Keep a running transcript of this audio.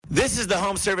This is the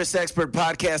Home Service Expert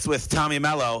Podcast with Tommy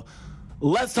Mello.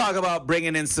 Let's talk about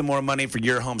bringing in some more money for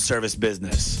your home service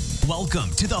business. Welcome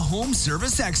to the Home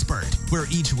Service Expert, where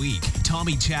each week,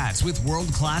 Tommy chats with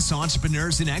world-class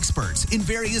entrepreneurs and experts in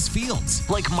various fields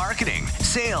like marketing,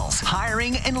 sales,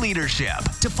 hiring, and leadership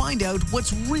to find out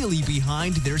what's really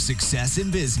behind their success in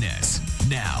business.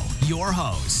 Now, your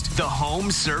host, the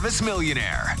Home Service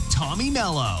Millionaire, Tommy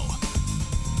Mello.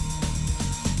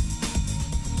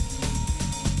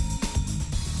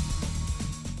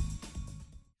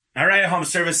 All right, home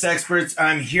service experts.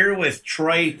 I'm here with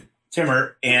Troy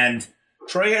Timmer, and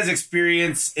Troy has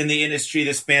experience in the industry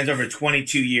that spans over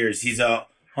 22 years. He's a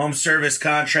home service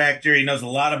contractor. He knows a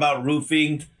lot about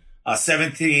roofing.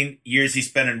 17 years he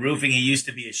spent in roofing. He used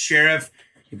to be a sheriff.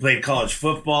 He played college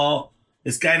football.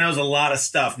 This guy knows a lot of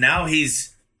stuff. Now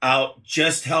he's out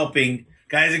just helping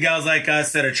guys and gals like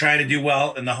us that are trying to do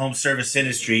well in the home service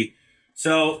industry.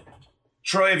 So,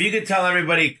 Troy, if you could tell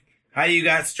everybody how you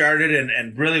got started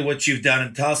and really what you've done,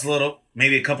 and tell us a little,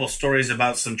 maybe a couple stories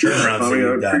about some turnarounds that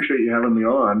you've done. I appreciate you having me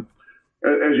on.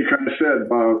 As you kind of said,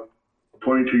 about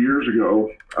 22 years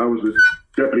ago, I was a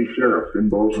deputy sheriff in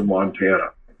Bozeman,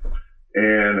 Montana.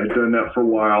 And I'd done that for a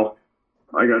while.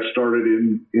 I got started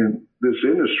in this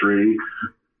industry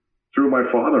through my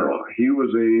father-in-law. He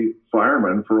was a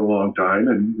fireman for a long time.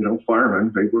 And,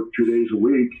 firemen, they work 2 days a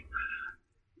week.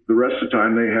 The rest of the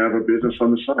time, they have a business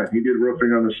on the side. He did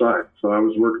roofing on the side. So I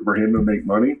was working for him to make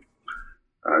money.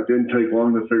 It didn't take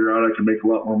long to figure out I could make a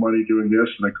lot more money doing this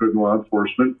than I could in law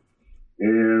enforcement.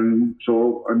 And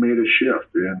so I made a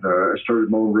shift, and I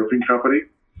started my own roofing company.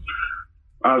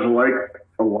 I was like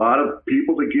a lot of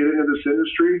people that get into this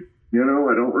industry. I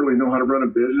don't really know how to run a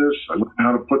business. I learned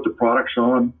how to put the products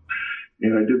on,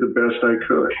 and I did the best I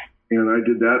could. And I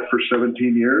did that for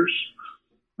 17 years.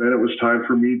 Then it was time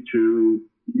for me to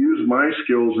use my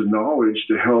skills and knowledge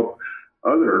to help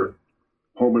other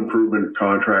home improvement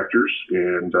contractors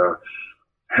and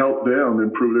help them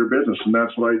improve their business. And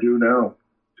that's what I do now.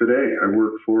 Today, I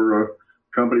work for a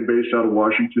company based out of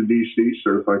Washington, D.C.,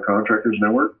 Certified Contractors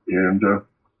Network, and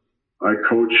I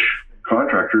coach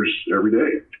contractors every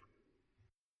day.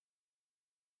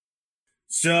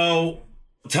 So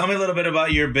tell me a little bit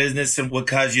about your business and what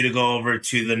caused you to go over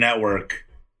to the network,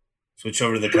 switch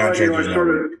over to the contractors network. I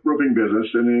started roofing business,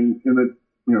 and in the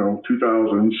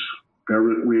 2000s,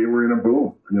 we were in a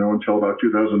boom, until about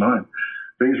 2009.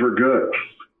 Things were good.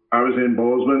 I was in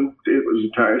Bozeman. It was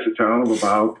a town of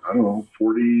about,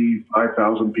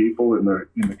 45,000 people in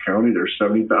the county. There's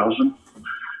 70,000.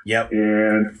 Yep.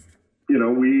 And,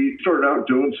 we started out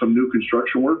doing some new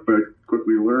construction work, but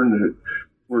quickly learned that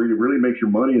where you really make your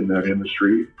money in that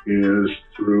industry is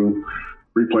through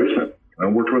replacement. I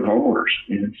worked with homeowners.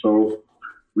 And so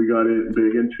we got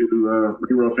big into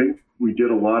re-roofing. We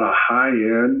did a lot of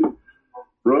high-end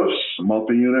roofs,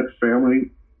 multi-unit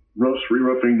family roofs,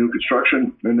 re-roofing, new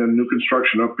construction, and then new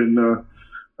construction up in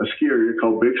a ski area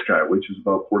called Big Sky, which is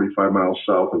about 45 miles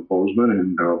south of Bozeman,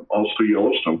 and also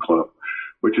Yellowstone Club,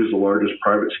 which is the largest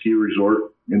private ski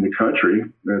resort in the country.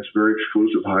 That's very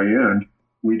exclusive, high-end.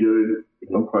 We did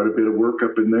quite a bit of work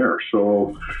up in there.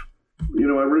 So,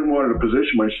 I really wanted to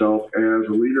position myself as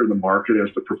a leader in the market,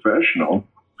 as the professional,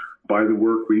 by the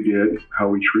work we did, how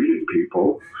we treated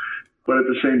people. But at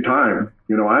the same time,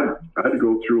 I had to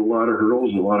go through a lot of hurdles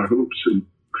and a lot of hoops and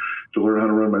to learn how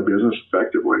to run my business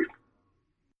effectively.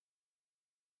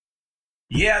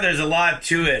 Yeah, there's a lot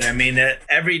to it. I mean,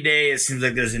 every day it seems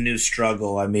like there's a new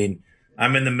struggle. I mean,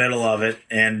 I'm in the middle of it,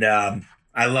 and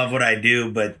I love what I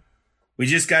do, but we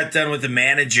just got done with the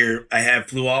manager.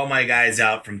 Flew all my guys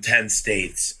out from 10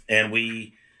 states, and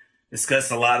we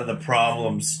discussed a lot of the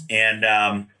problems. And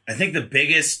I think the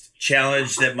biggest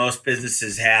challenge that most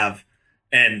businesses have,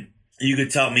 and you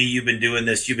could tell me you've been doing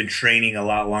this, you've been training a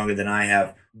lot longer than I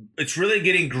have. It's really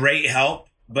getting great help,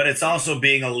 but it's also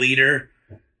being a leader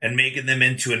and making them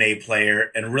into an A player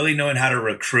and really knowing how to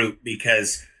recruit,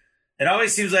 because it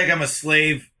always seems like I'm a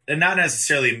slave, and not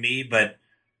necessarily me, but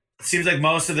it seems like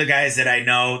most of the guys that I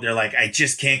know, they're like, I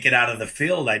just can't get out of the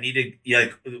field. I need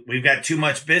to, we've got too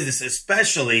much business,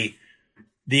 especially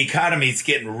the economy's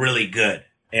getting really good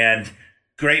and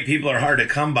great people are hard to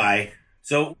come by.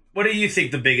 So what do you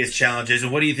think the biggest challenge is,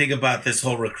 and what do you think about this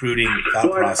whole recruiting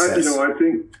process? I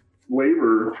think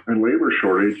labor and labor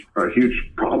shortage are a huge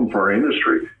problem for our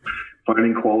industry,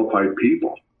 finding qualified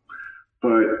people.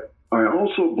 But I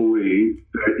also believe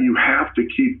that you have to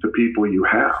keep the people you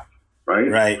have, right?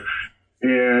 Right.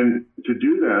 And to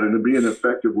do that and to be an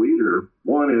effective leader,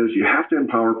 one is you have to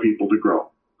empower people to grow.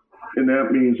 And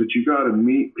that means that you got to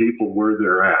meet people where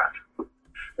they're at.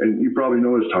 And you probably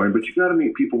know this, Tommy, but you got to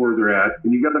meet people where they're at,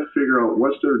 and you got to figure out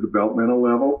what's their developmental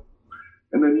level.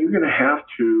 And then you're going to have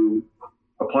to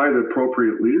apply the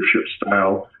appropriate leadership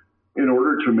style in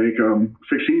order to make them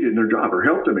succeed in their job, or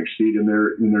help them succeed in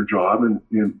their job,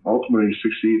 and ultimately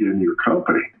succeed in your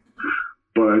company.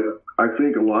 But I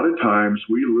think a lot of times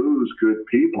we lose good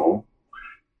people,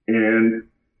 and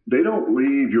they don't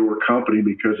leave your company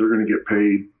because they're going to get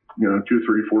paid, $2,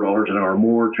 $3, $4 an hour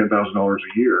more, $10,000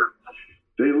 a year.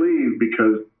 They leave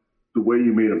because the way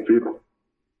you made them feel.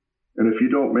 And if you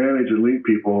don't manage and lead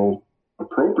people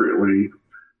appropriately,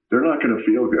 they're not going to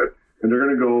feel good, and they're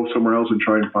going to go somewhere else and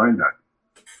try and find that.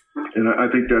 And I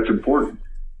think that's important.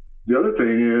 The other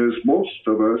thing is, most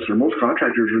of us, or most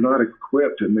contractors, are not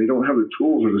equipped, and they don't have the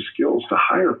tools or the skills to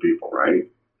hire people, right?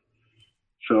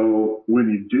 So when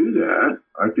you do that,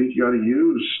 I think you got to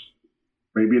use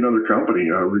maybe another company,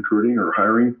 a recruiting or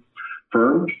hiring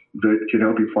firm that can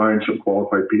help you find some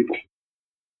qualified people.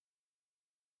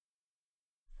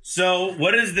 So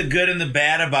what is the good and the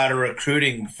bad about a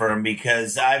recruiting firm?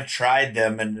 Because I've tried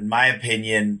them, and in my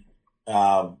opinion,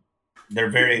 they're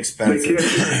very expensive.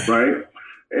 They can, right?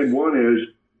 And one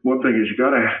thing is you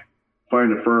got to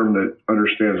find a firm that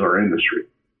understands our industry.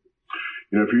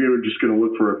 If you're just going to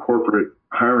look for a corporate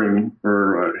hiring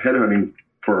or a headhunting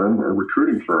firm or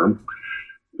recruiting firm,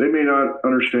 they may not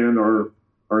understand our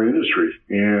industry.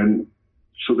 And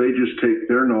so they just take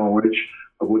their knowledge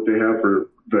of what they have for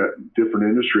that different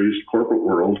industries, corporate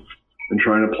world, and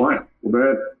try and apply it. Well,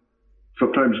 that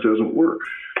sometimes doesn't work.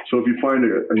 So if you find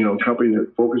a company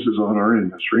that focuses on our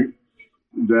industry,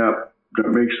 that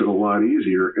makes it a lot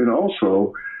easier. And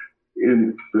also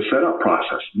in the setup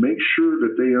process, make sure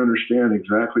that they understand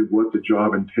exactly what the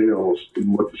job entails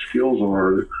and what the skills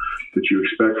are that you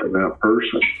expect from that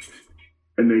person.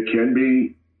 And they can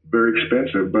be very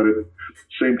expensive, but at the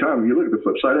same time, you look at the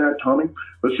flip side of that, Tommy,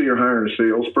 let's say you're hiring a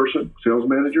sales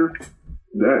manager,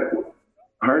 that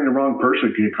hiring the wrong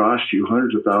person can cost you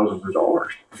hundreds of thousands of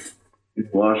dollars in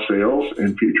lost sales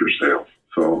and future sales.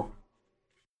 So,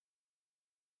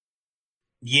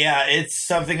 yeah, it's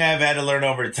something I've had to learn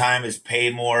over time is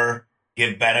pay more,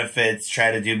 give benefits,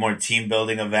 try to do more team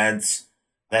building events.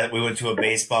 That we went to a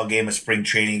baseball game, a spring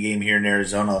training game here in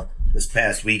Arizona this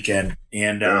past weekend,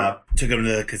 and took them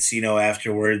to the casino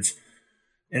afterwards.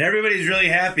 And everybody's really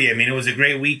happy. I mean, it was a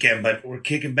great weekend, but we're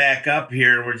kicking back up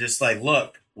here. We're just like,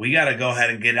 look, we got to go ahead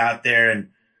and get out there, and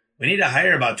we need to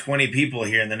hire about 20 people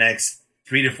here in the next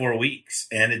 3 to 4 weeks.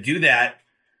 And to do that,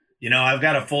 I've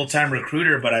got a full-time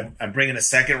recruiter, but I'm bringing a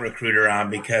second recruiter on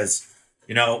because,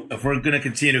 if we're going to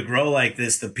continue to grow like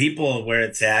this, the people where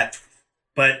it's at,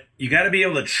 but you got to be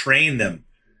able to train them.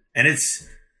 And it's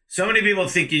so many people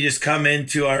think you just come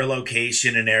into our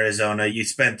location in Arizona, you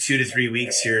spend 2 to 3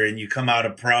 weeks here, and you come out a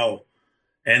pro.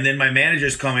 And then my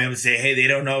managers call me up and say, hey, they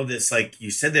don't know this like you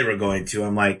said they were going to.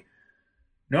 I'm like,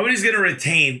 nobody's going to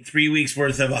retain 3 weeks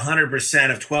worth of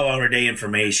 100% of 12-hour day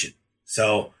information.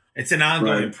 So it's an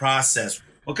ongoing process.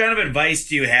 What kind of advice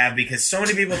do you have? Because so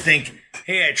many people think,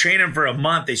 hey, I train them for a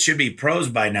month, they should be pros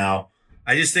by now.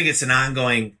 I just think it's an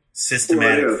ongoing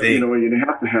systematic thing. You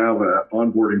have to have an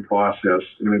onboarding process,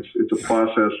 and it's a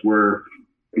process where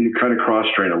you kind of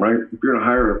cross-train them, right? If you're going to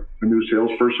hire a new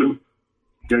salesperson,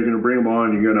 you're going to bring them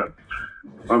on, you're going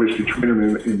to obviously train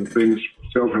them in the things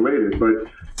sales-related, but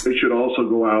they should also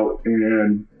go out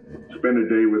and spend a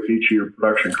day with each of your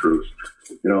production crews.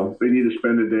 They need to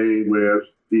spend a day with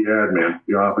the admin,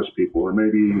 the office people, or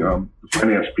maybe the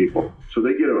finance people. So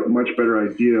they get a much better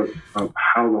idea of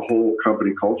how the whole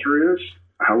company culture is,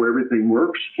 how everything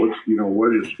works, what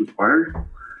is required.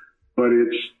 But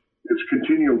it's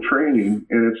continual training,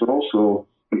 and it's also,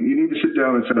 you need to sit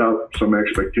down and set out some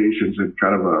expectations and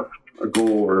kind of a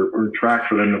goal or a track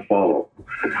for them to follow.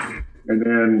 And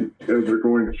then as they're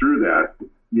going through that,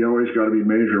 you always got to be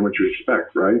measuring what you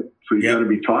expect, right? So you got to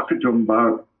be talking to them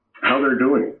about how they're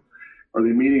doing. Are they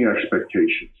meeting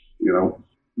expectations?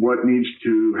 What needs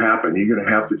to happen? You're going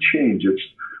to have to change.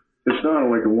 It's not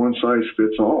like a one size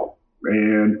fits all.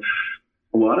 And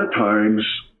a lot of times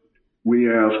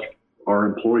we ask our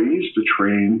employees to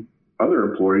train other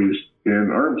employees,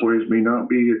 and our employees may not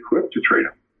be equipped to train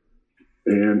them.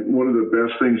 And one of the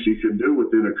best things you can do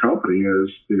within a company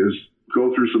is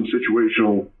go through some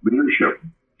situational leadership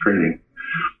training.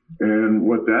 And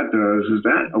what that does is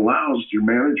that allows your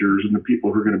managers and the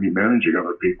people who are going to be managing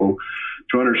other people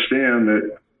to understand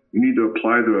that you need to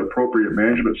apply the appropriate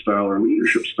management style or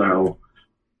leadership style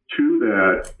to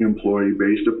that employee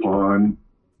based upon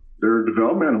their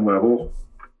developmental level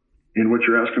in what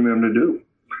you're asking them to do.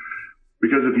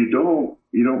 Because if you don't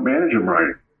manage them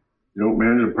right, you don't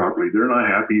manage them properly, they're not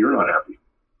happy, you're not happy.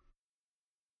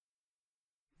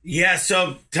 Yeah,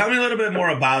 so tell me a little bit more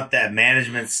about that,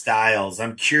 management styles.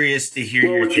 I'm curious to hear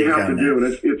your What you take have to on do,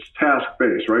 that. and it's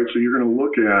task-based, right? So you're going to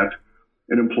look at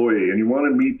an employee and you want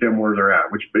to meet them where they're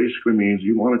at, which basically means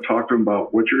you want to talk to them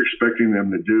about what you're expecting them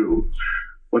to do,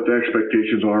 what the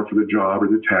expectations are for the job or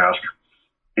the task,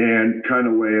 and kind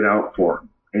of lay it out for them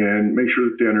and make sure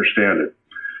that they understand it.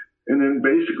 And then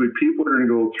basically people are going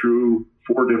to go through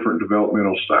 4 different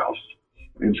developmental styles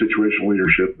in situational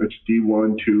leadership. It's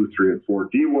D1, 2, 3, and 4.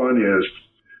 D1 is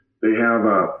they have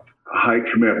a high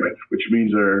commitment, which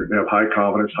means they have high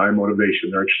confidence, high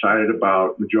motivation. They're excited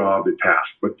about the job, the task,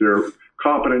 but their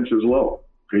competence is low.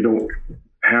 They don't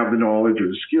have the knowledge or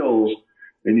the skills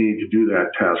they need to do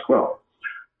that task well.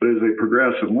 But as they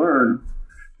progress and learn,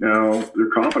 now their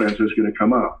competence is going to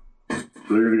come up. So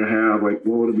they're going to have like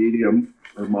low to medium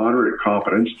or moderate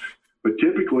competence, but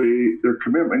typically their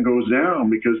commitment goes down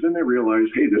because then they realize,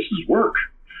 hey, this is work.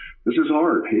 This is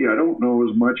hard. Hey, I don't know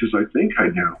as much as I think I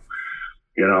do.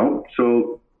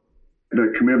 So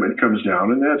that commitment comes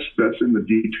down, and that's in the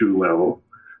D2 level.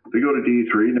 They go to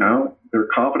D3 now, their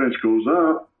confidence goes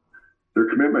up, their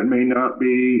commitment may not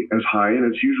be as high,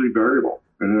 and it's usually variable.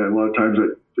 And then a lot of times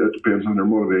that depends on their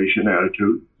motivation,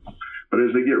 attitude. But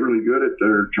as they get really good at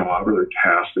their job or their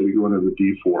task, they go into the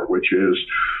D4, which is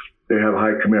they have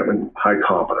high commitment, high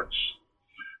competence.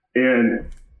 And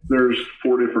there's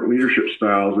 4 different leadership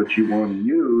styles that you want to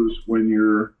use when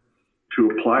you're to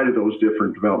apply to those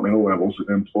different developmental levels of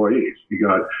employees. You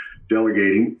got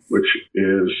delegating, which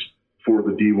is for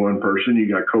the D1 person. You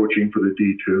got coaching for the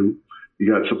D2.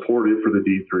 You got supportive for the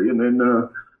D3. And then,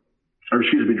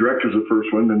 directive is the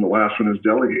first one. Then the last one is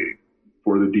delegating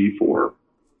for the D4.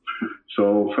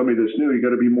 So somebody that's new, you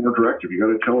got to be more directive. You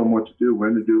got to tell them what to do,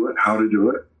 when to do it, how to do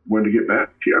it, when to get back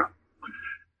to you.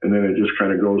 And then it just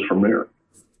kind of goes from there.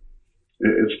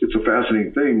 It's a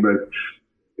fascinating thing, but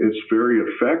it's very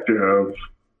effective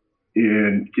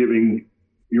in giving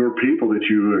your people that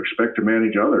you expect to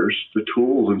manage others the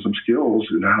tools and some skills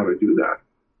in how to do that.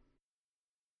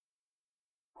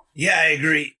 Yeah, I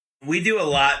agree. We do a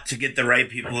lot to get the right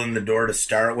people in the door to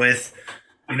start with.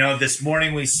 This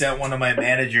morning we sent one of my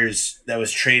managers that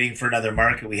was trading for another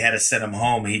market. We had to send him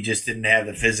home. He just didn't have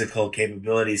the physical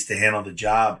capabilities to handle the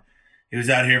job. He was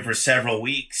out here for several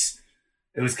weeks.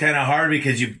 It was kind of hard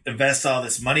because you invest all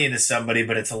this money into somebody,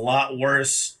 but it's a lot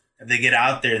worse if they get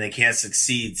out there and they can't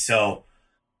succeed. So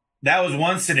that was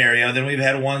one scenario. Then we've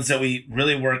had ones that we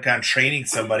really work on training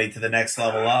somebody to the next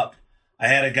level up. I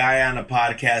had a guy on a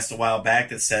podcast a while back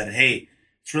that said, hey,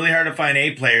 it's really hard to find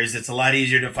A players. It's a lot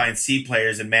easier to find C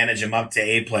players and manage them up to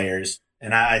A players.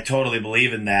 And I totally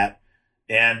believe in that.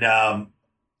 And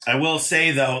I will say,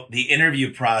 though, the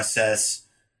interview process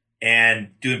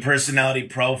and doing personality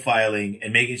profiling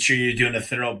and making sure you're doing a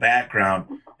thorough background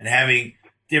and having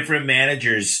different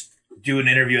managers do an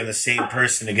interview on the same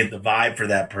person to get the vibe for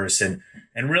that person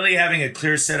and really having a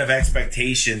clear set of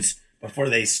expectations before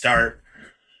they start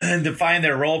and define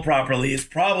their role properly is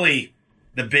probably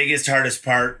the biggest, hardest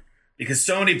part, because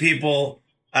so many people,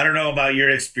 I don't know about your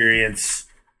experience,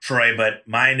 Troy, but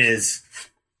mine is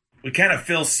we kind of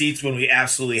fill seats when we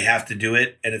absolutely have to do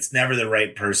it, and it's never the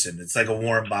right person. It's like a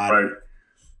warm body.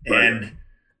 Right. And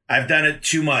I've done it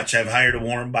too much. I've hired a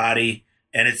warm body,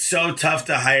 and it's so tough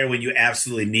to hire when you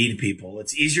absolutely need people.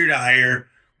 It's easier to hire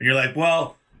when you're like,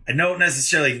 well, I don't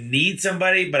necessarily need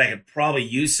somebody, but I could probably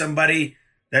use somebody.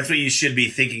 That's what you should be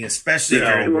thinking, especially if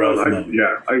you're in growth mode.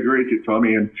 I agree with you,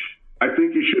 Tommy. And I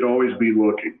think you should always be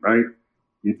looking, right?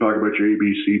 You talk about your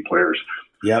ABC players.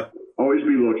 Yep. Always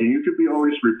be looking. You could be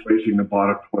always replacing the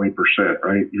bottom 20%,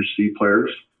 right? Your C players.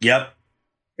 Yep.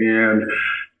 And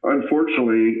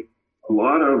unfortunately, a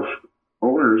lot of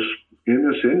owners in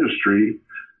this industry,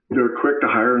 they're quick to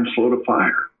hire and slow to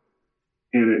fire.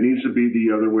 And it needs to be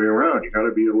the other way around. You got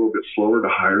to be a little bit slower to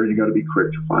hire, and you got to be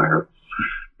quick to fire,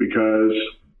 because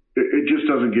it just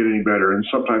doesn't get any better. And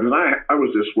sometimes, and I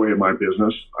was this way in my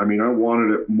business. I mean, I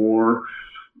wanted it more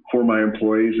for my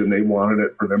employees and they wanted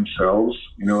it for themselves.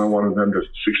 I wanted them to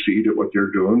succeed at what they're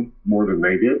doing more than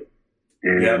they did.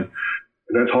 And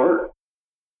that's hard.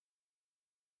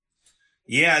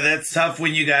 Yeah, that's tough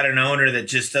when you got an owner that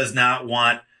just does not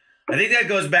want. I think that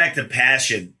goes back to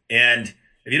passion. And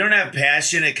if you don't have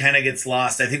passion, it kind of gets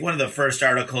lost. I think one of the first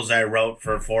articles I wrote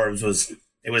for Forbes was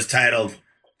titled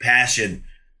Passion.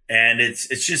 And it's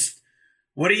just,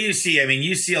 what do you see? I mean,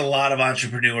 you see a lot of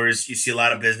entrepreneurs, you see a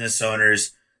lot of business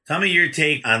owners. Tell me your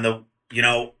take on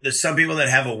there's some people that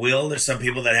have a will, there's some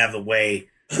people that have the way.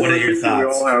 What are your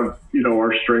thoughts? We all have,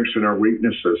 our strengths and our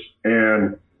weaknesses.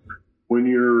 And when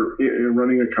you're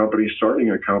running a company,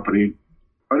 starting a company,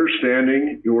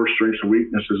 understanding your strengths and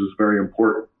weaknesses is very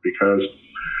important, because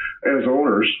as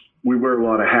owners, we wear a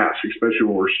lot of hats, especially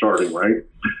when we're starting, right?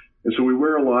 And so we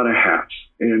wear a lot of hats,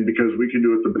 and because we can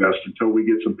do it the best until we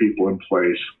get some people in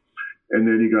place. And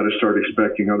then you got to start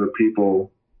expecting other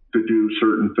people to do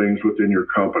certain things within your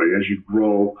company. As you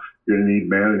grow, you're going to need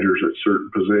managers at certain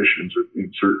positions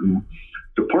in certain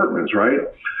departments, right?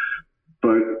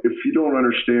 But if you don't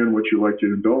understand what you like to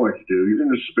do and don't like to do, you're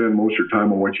going to spend most of your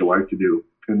time on what you like to do.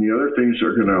 And the other things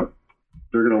they're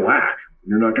going to lack.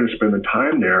 You're not going to spend the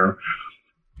time there,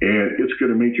 and it's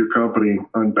going to make your company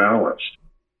unbalanced.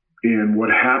 And what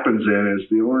happens then is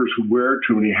the owners who wear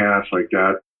too many hats like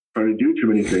that, trying to do too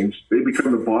many things, they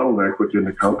become the bottleneck within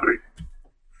the company.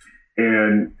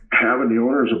 And having the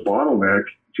owner as a bottleneck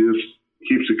just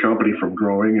keeps the company from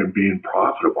growing and being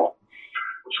profitable.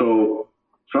 So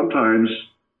sometimes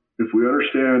if we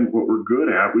understand what we're good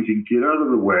at, we can get out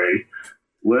of the way,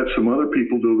 let some other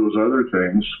people do those other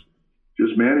things,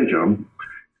 just manage them.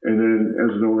 And then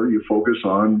as an owner, you focus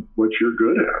on what you're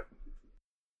good at.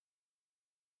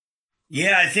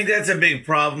 Yeah, I think that's a big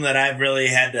problem that I've really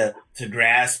had to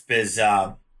grasp is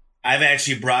I've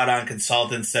actually brought on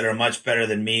consultants that are much better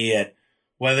than me at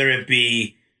whether it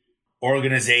be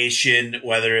organization,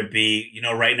 whether it be,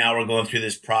 right now we're going through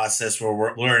this process where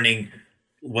we're learning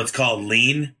what's called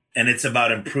lean, and it's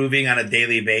about improving on a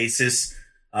daily basis.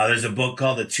 There's a book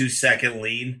called The 2-Second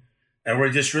Lean, and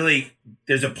we're just really,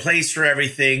 there's a place for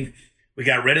everything. We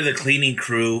got rid of the cleaning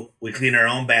crew. We clean our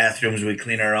own bathrooms. We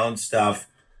clean our own stuff.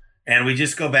 And we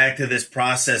just go back to this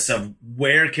process of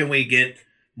where can we get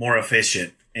more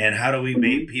efficient and how do we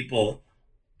make people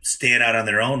stand out on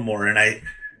their own more? And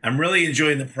I'm really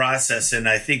enjoying the process, and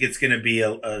I think it's going to be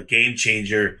a game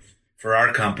changer for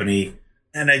our company.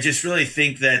 And I just really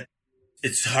think that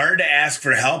it's hard to ask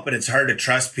for help and it's hard to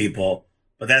trust people.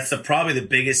 But that's probably the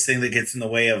biggest thing that gets in the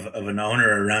way of an owner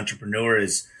or an entrepreneur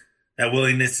is that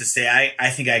willingness to say, I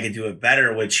think I could do it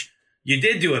better, which you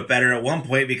did do it better at one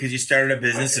point because you started a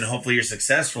business and hopefully you're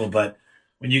successful. But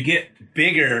when you get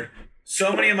bigger,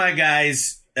 so many of my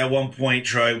guys at one point,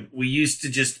 Troy, we used to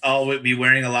just all be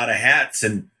wearing a lot of hats,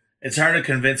 and it's hard to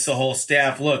convince the whole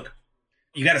staff, look,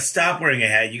 you got to stop wearing a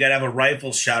hat. You got to have a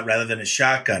rifle shot rather than a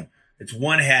shotgun. It's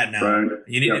one hat now. Right.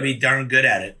 You need to be darn good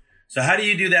at it. So how do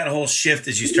you do that whole shift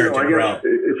as you start to grow?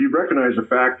 If you recognize the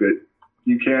fact that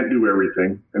you can't do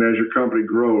everything, and as your company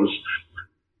grows,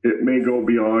 it may go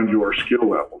beyond your skill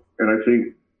level. And I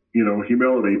think,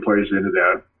 humility plays into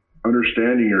that,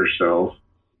 understanding yourself.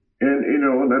 And,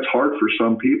 and that's hard for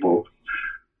some people.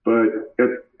 But at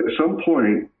some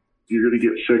point, you're going to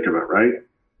get sick of it, right?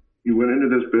 You went into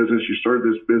this business, you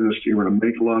started this business, you're going to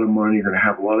make a lot of money, you're going to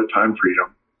have a lot of time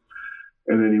freedom.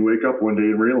 And then you wake up one day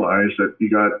and realize that you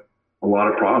got a lot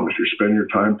of problems. You're spending your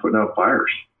time putting out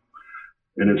fires,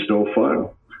 and it's no fun.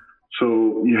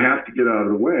 So you have to get out of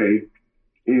the way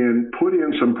and put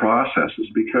in some processes,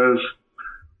 because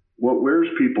what wears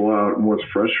people out and what's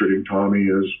frustrating, Tommy,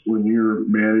 is when you're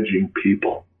managing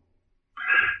people.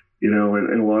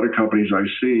 And a lot of companies I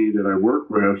see that I work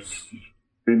with,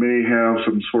 they may have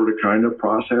some sort of kind of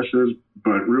processes,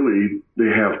 but really they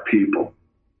have people.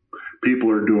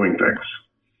 People are doing things.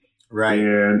 Right.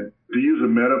 And to use a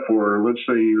metaphor, let's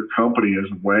say your company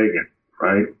is a wagon,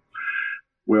 right?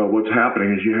 Well, what's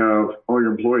happening is you have all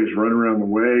your employees running around the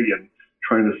wagon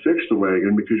trying to fix the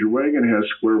wagon because your wagon has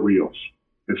square wheels.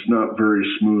 It's not very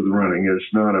smooth running.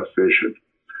 It's not efficient.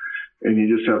 And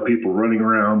you just have people running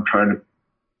around trying to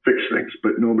fix things,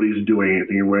 but nobody's doing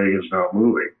anything. Your wagon's not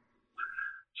moving.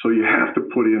 So you have to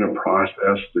put in a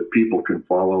process that people can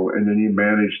follow, and then you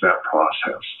manage that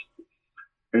process.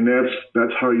 And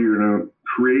that's how you're going to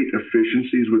create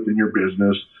efficiencies within your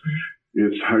business.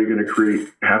 It's how you're going to create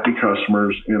happy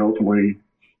customers, and ultimately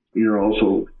you're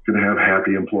also going to have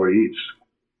happy employees.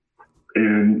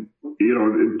 And,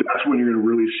 that's when you're going to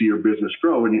really see your business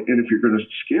grow. And if you're going to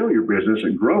scale your business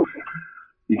and grow,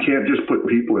 you can't just put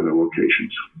people in the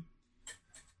locations.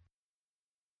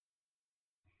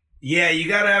 Yeah, you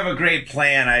got to have a great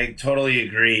plan. I totally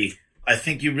agree. I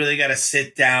think you really got to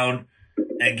sit down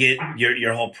and get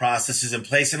your whole processes in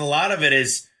place. And a lot of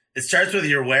it starts with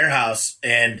your warehouse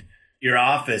and your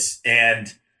office.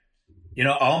 And,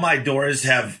 all my doors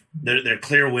have they're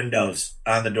clear windows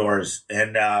on the doors,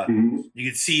 and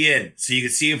you can see in. So you can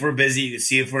see if we're busy, you can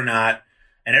see if we're not,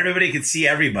 and everybody can see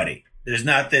everybody. There's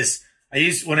not this.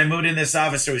 When I moved in this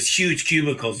office, there was huge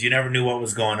cubicles. You never knew what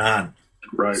was going on.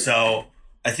 Right. So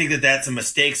I think that's a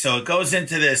mistake. So it goes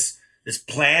into this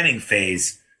planning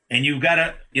phase, and you've got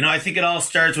to, I think it all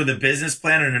starts with a business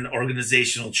plan and an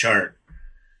organizational chart.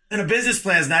 And a business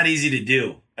plan is not easy to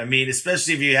do. I mean,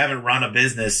 especially if you haven't run a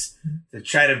business, to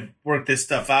try to work this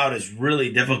stuff out is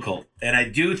really difficult. And I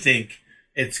do think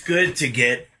it's good to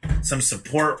get some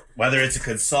support, whether it's a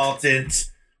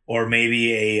consultant or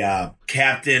maybe a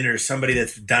captain or somebody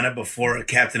that's done it before, a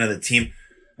captain of the team.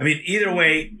 I mean, either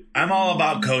way, I'm all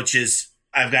about coaches.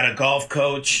 I've got a golf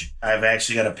coach. I've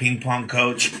actually got a ping pong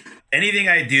coach. Anything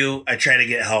I do, I try to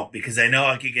get help because I know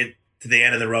I could get to the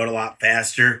end of the road a lot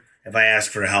faster if I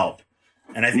ask for help.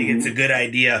 And I think it's a good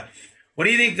idea. What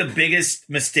do you think the biggest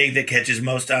mistake that catches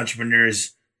most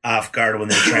entrepreneurs off guard when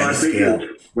they're trying to scale?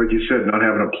 Like you said, not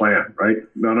having a plan, right?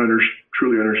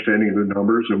 Truly understanding the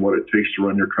numbers and what it takes to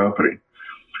run your company.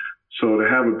 So to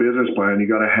have a business plan, you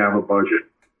got to have a budget,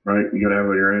 right? You got to have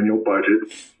your annual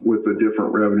budget with the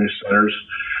different revenue centers.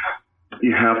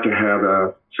 You have to have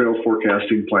a sales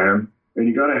forecasting plan, and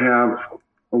you got to have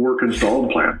a work installed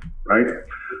plan, right?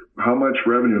 How much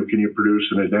revenue can you produce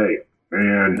in a day?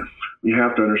 And you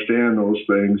have to understand those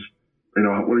things. You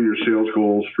know, what are your sales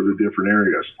goals for the different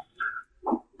areas?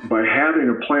 By having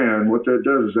a plan, what that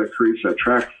does is that creates that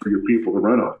track for your people to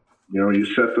run on. You know, you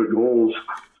set the goals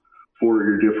for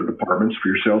your different departments, for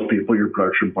your salespeople, your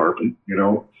production department, you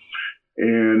know,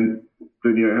 and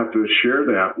then you have to share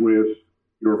that with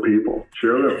your people,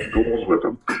 share the goals with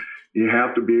them. You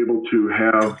have to be able to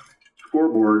have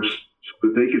scoreboards so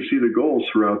that they can see the goals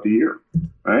throughout the year,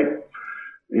 right?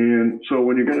 And so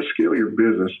when you're going to scale your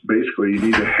business, basically you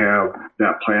need to have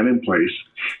that plan in place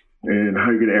and how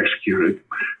you're going to execute it.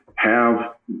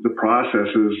 Have the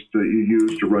processes that you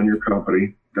use to run your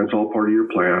company. That's all part of your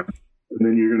plan. And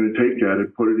then you're going to take that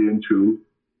and put it into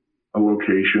a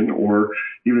location, or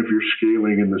even if you're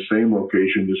scaling in the same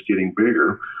location, just getting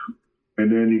bigger.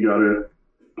 And then you got to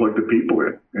plug the people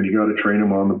in, and you got to train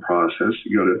them on the process.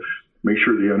 You got to make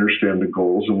sure they understand the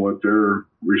goals and what their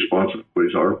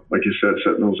responsibilities are. Like you said,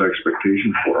 setting those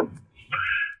expectations for them.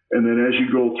 And then as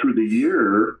you go through the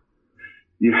year,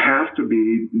 you have to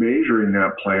be measuring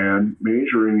that plan,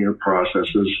 measuring your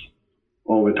processes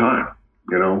all the time,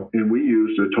 you know. And we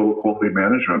used a total quality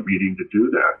management meeting to do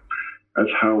that.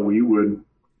 That's how we would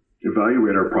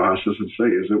evaluate our process and say,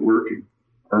 is it working?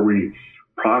 Are we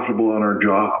profitable on our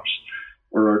jobs?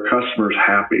 Are our customers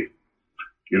happy?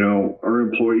 You know, are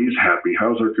employees happy?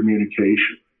 How's our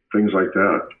communication? Things like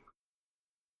that.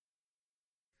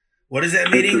 What is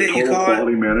that meeting that you call it? Total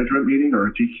quality management meeting, or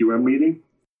a TQM meeting.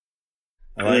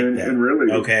 I like that. And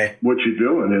really, okay, what you're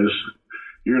doing is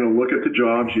you're going to look at the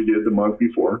jobs you did the month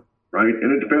before, right?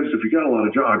 And it depends. If you got a lot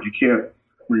of jobs, you can't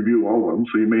review all of them.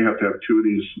 So you may have to have 2 of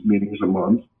these meetings a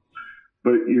month.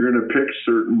 But you're going to pick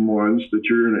certain ones that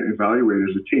you're going to evaluate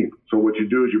as a team. So what you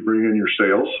do is you bring in your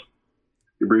sales,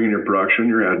 you bring in your production,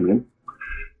 your admin,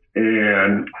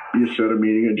 and you set a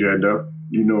meeting agenda.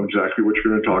 You know exactly what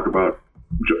you're going to talk about.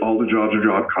 All the jobs are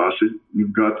job costed.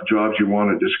 You've got the jobs you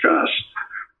want to discuss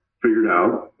figured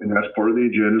out, and that's part of the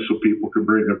agenda, so people can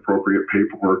bring appropriate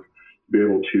paperwork to be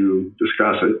able to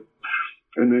discuss it.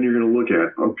 And then you're going to look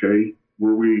at, okay,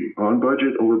 were we on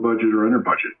budget, over budget, or under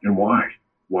budget, and why?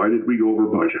 Why did we go over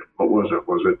budget? What was it?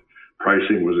 Was it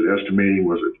pricing? Was it estimating?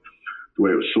 Was it the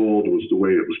way it was sold? Was it the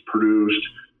way it was produced?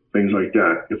 Things like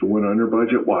that. If it went under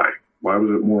budget, why? Why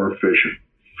was it more efficient?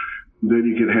 Then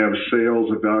you can have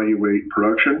sales evaluate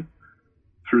production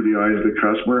through the eyes of the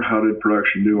customer. How did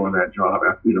production do on that job?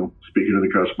 You know, speaking to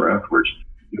the customer afterwards.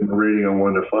 Give them a rating on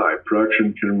 1 to 5.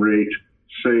 Production can rate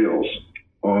sales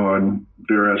on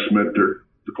their estimate,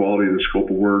 the quality, the scope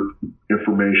of work,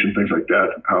 information, things like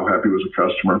that. How happy was the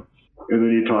customer? And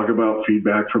then you talk about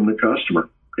feedback from the customer.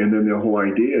 And then the whole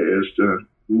idea is to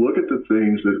look at the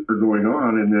things that are going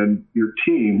on, and then your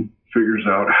team figures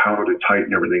out how to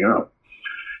tighten everything up.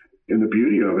 And the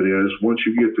beauty of it is, once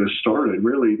you get this started,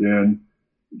 really, then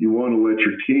you want to let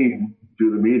your team do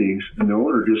the meetings, and the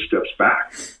owner just steps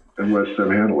back and lets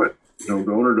them handle it. You know,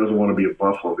 the owner doesn't want to be a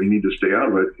buffalo. They need to stay out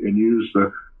of it and use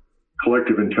the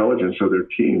collective intelligence of their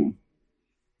team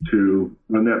to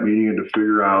run that meeting and to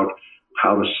figure out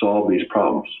how to solve these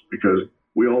problems. Because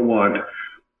we all want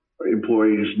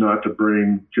employees not to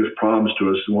bring just problems to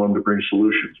us, we want them to bring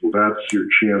solutions. Well, that's your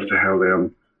chance to have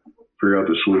them figure out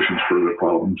the solutions for the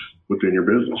problems within your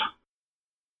business.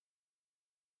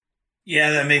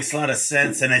 Yeah, that makes a lot of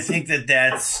sense. And I think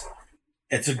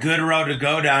it's a good road to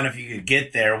go down if you could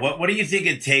get there. What do you think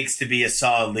it takes to be a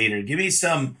solid leader? Give me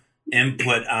some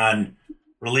input on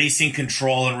releasing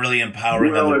control and really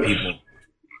empowering other people.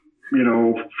 You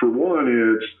know, for one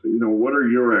is, you know, what are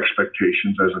your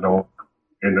expectations as an owner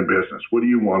in the business? What do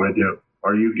you want to do?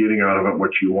 Are you getting out of it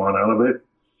what you want out of it?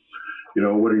 You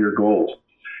know, what are your goals?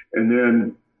 And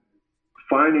then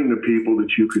finding the people that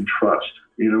you can trust,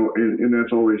 you know, and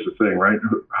that's always the thing, right?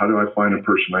 How do I find a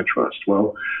person I trust?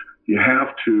 Well, you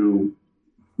have to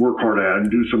work hard at it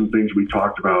and do some things we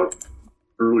talked about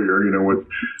earlier, with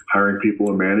hiring people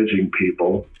and managing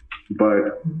people.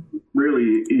 But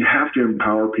really, you have to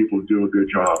empower people to do a good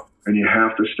job, and you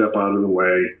have to step out of the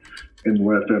way and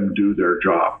let them do their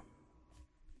job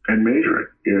and measure it.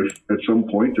 If at some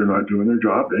point they're not doing their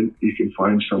job, then you can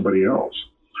find somebody else.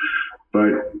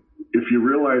 But if you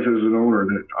realize as an owner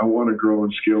that I want to grow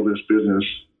and scale this business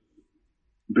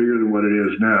bigger than what it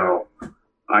is now,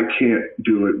 I can't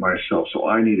do it myself. So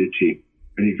I need a team.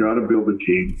 And you got to build a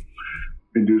team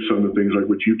and do some of the things like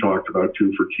what you talked about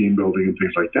too for team building and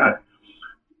things like that.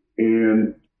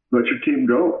 And let your team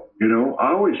go.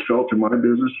 I always felt in my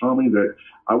business, Tommy, that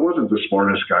I wasn't the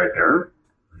smartest guy there,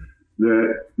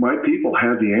 that my people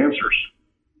had the answers.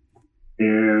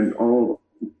 And all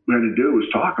we had to do was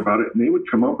talk about it, and they would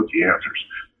come up with the answers.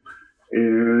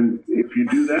 And if you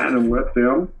do that and let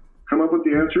them come up with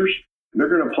the answers, they're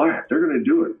going to apply it. They're going to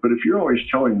do it. But if you're always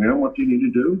telling them what they need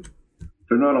to do,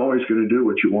 they're not always going to do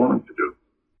what you want them to do.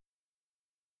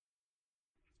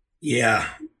 Yeah,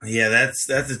 that's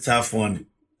a tough one.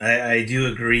 I do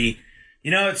agree.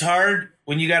 It's hard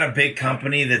when you got a big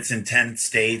company that's in 10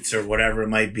 states or whatever it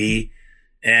might be,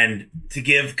 and to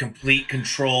give complete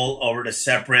control over to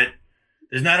separate,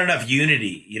 there's not enough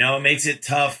unity. It makes it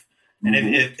tough. And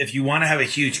if you want to have a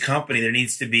huge company, there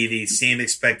needs to be the same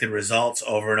expected results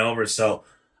over and over. So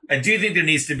I do think there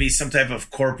needs to be some type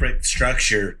of corporate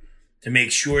structure to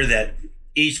make sure that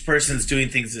each person's doing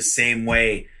things the same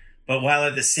way, but while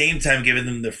at the same time giving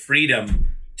them the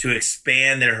freedom to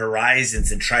expand their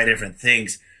horizons and try different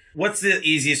things. What's the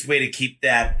easiest way to keep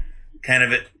that kind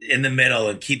of in the middle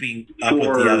and keeping up with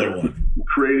the other one?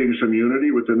 Creating some unity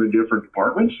within the different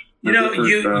departments.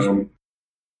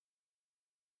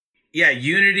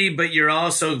 Unity, but you're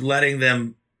also letting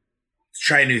them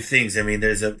try new things. I mean,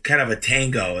 there's a kind of a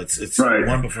tango. It's right.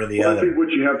 One before the other. I think what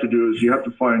you have to do is you have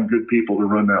to find good people to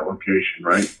run that location,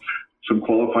 right? Some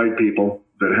qualified people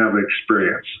that have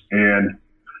experience. And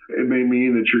it may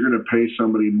mean that you're going to pay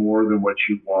somebody more than what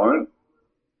you want,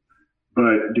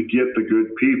 but to get the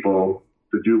good people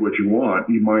to do what you want,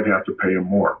 you might have to pay them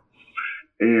more.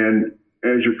 And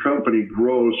as your company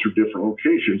grows through different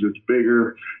locations, it's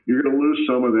bigger, you're going to lose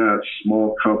some of that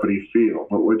small company feel.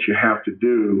 But what you have to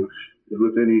do is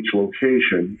within each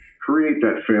location, create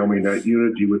that family, that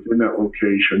unity within that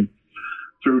location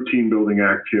through team building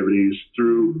activities,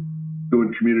 through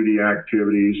doing community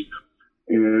activities.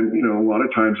 And, a lot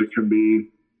of times it can be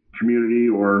community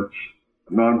or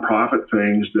nonprofit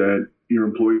things that your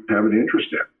employees have an interest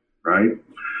in, right?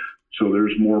 So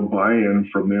there's more buy-in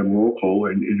from them local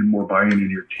and more buy-in in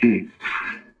your team.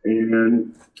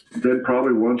 And then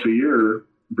probably once a year,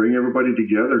 bring everybody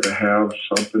together to have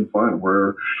something fun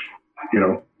where,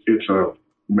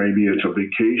 maybe it's a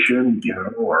vacation,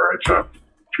 or it's a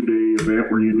 2-day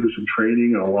event where you do some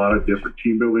training and a lot of different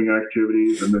team building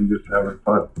activities and then just having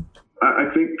fun.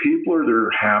 I think people are their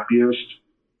happiest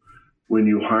when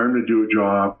you hire them to do a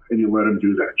job and you let them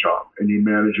do that job and you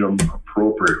manage them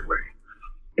appropriately.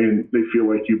 And they feel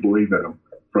like you believe in them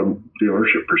from the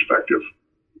ownership perspective.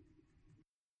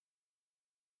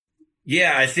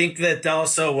 Yeah, I think that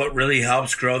also what really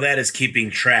helps grow that is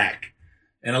keeping track.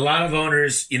 And a lot of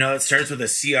owners, it starts with a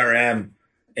CRM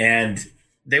and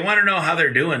they want to know how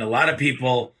they're doing. A lot of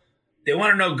people, they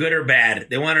want to know good or bad.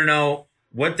 They want to know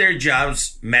what their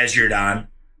job's measured on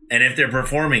and if they're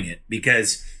performing it.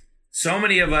 Because so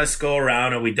many of us go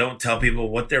around and we don't tell people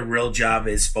what their real job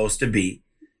is supposed to be.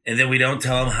 And then we don't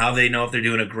tell them how they know if they're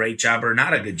doing a great job or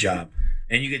not a good job.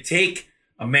 And you could take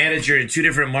a manager in 2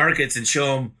 different markets and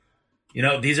show them,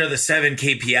 these are the 7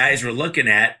 KPIs we're looking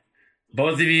at.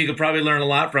 Both of you could probably learn a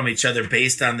lot from each other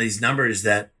based on these numbers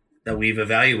that we've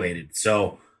evaluated.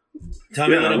 So tell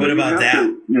me a little bit about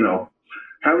that.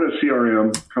 Having a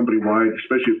CRM company-wide,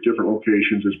 especially with different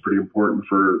locations, is pretty important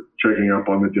for checking up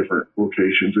on the different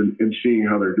locations and seeing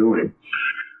how they're doing.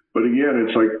 But again,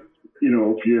 it's like,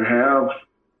 if you have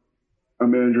a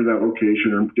manager at that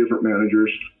location or different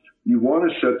managers, you want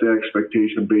to set the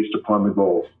expectation based upon the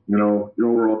goal. Your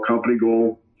overall company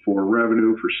goal for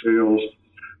revenue, for sales,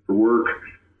 for work,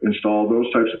 install,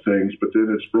 those types of things. But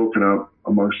then it's broken up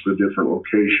amongst the different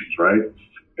locations, right?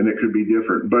 And it could be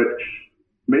different. But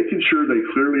making sure they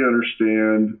clearly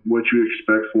understand what you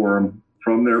expect for them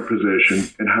from their position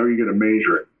and how you're going to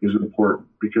measure it is important,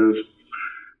 because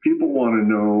people want to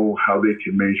know how they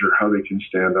can measure, how they can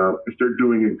stand up, if they're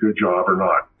doing a good job or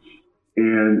not.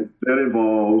 And that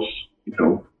involves,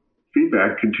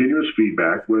 feedback, continuous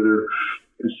feedback, whether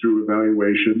it's through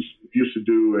evaluations. We used to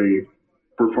do a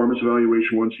performance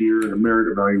evaluation once a year and a merit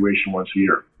evaluation once a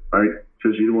year, right?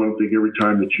 Because you don't want to think every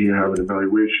time that you have an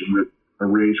evaluation that a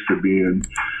raise could be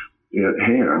at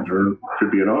hand or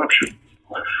could be an option.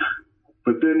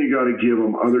 But then you got to give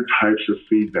them other types of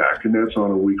feedback, and that's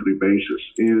on a weekly basis.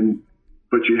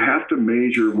 But you have to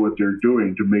measure what they're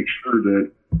doing to make sure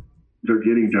that they're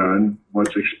getting done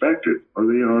what's expected. Are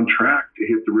they on track to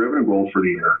hit the revenue goal for the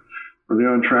year? Are they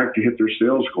on track to hit their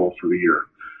sales goal for the year?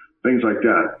 Things like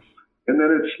that. And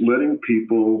then it's letting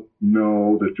people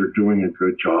know that they're doing a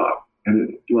good job.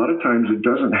 And a lot of times it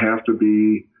doesn't have to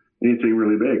be anything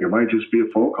really big. It might just be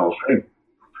a phone call saying,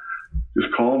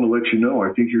 just call them to let you know,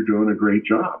 I think you're doing a great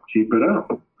job. Keep it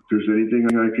up. If there's anything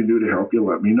I can do to help you,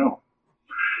 let me know.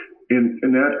 And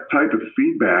that type of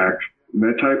feedback and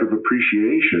that type of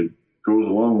appreciation goes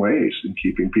a long ways in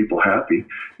keeping people happy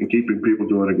and keeping people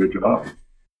doing a good job.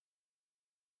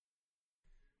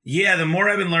 Yeah, the more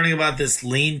I've been learning about this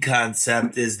lean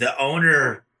concept is the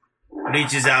owner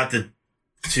reaches out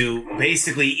to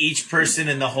basically each person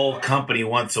in the whole company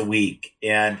once a week.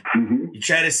 And you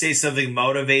try to say something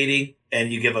motivating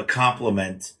and you give a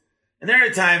compliment. And there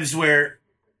are times where,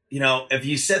 if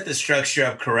you set the structure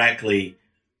up correctly,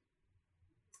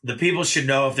 the people should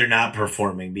know if they're not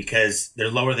performing because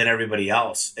they're lower than everybody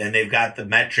else. And they've got the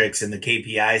metrics and the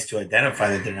KPIs to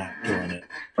identify that they're not doing it.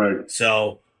 Right.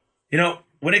 So,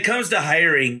 when it comes to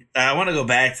hiring, I want to go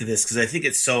back to this because I think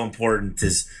it's so important.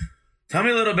 Tell me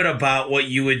a little bit about what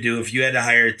you would do if you had to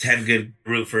hire 10 good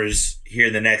roofers here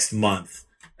in the next month.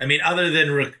 I mean, other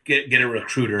than get a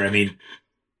recruiter,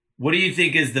 what do you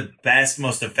think is the best,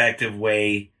 most effective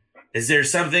way? Is there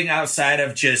something outside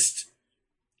of just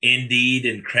Indeed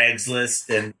and Craigslist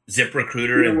and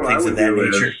ZipRecruiter and things of that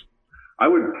nature? I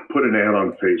would put an ad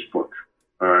on Facebook.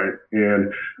 All right.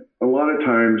 And a lot of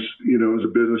times, as a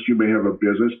business, you may have a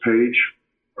business page,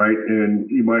 right? And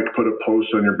you might put a post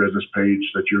on your business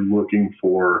page that you're looking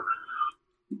for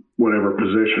whatever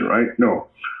position, right? No.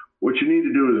 What you need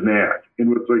to do is an ad. And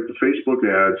with like the Facebook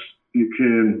ads, you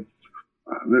can,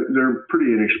 they're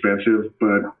pretty inexpensive,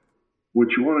 but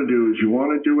what you want to do is you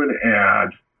want to do an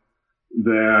ad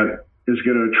that is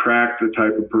going to attract the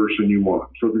type of person you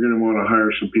want. So if you're going to want to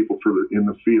hire some people in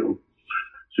the field,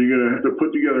 so you're going to have to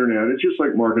put together an ad. It's just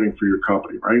like marketing for your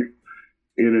company, right?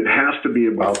 And it has to be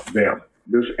about them.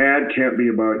 This ad can't be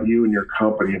about you and your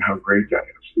company and how great that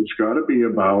is. It's got to be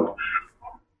about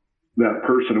that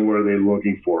person and what are they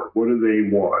looking for? What do they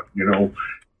want?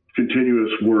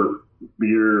 Continuous work,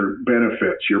 your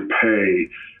benefits, your pay,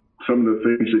 some of the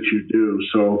things that you do.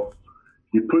 So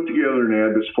you put together an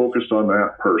ad that's focused on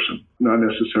that person, not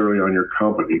necessarily on your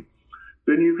company.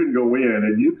 Then you can go in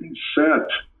and you can set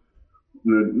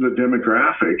the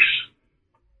demographics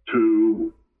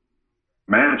to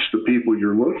match the people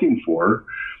you're looking for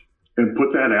and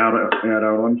put that ad out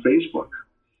on Facebook.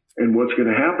 And what's going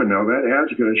to happen now, that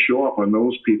ad's going to show up on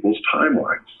those people's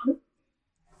timelines.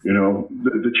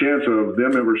 The chance of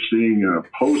them ever seeing a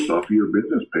post off of your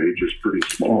business page is pretty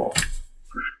small.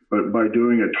 But by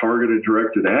doing a targeted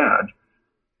directed ad,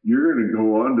 you're going to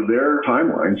go onto their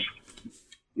timelines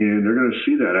and they're going to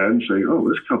see that ad and say, oh,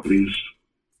 this company's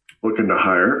looking to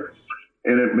hire.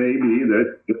 And it may be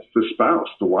that it's the spouse,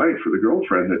 the wife, or the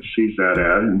girlfriend that sees that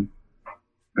ad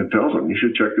and tells them, you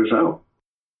should check this out.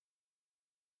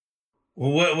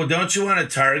 Well, don't you want to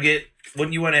target,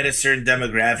 wouldn't you want to add a certain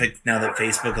demographic now that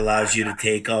Facebook allows you to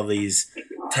take all these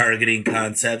targeting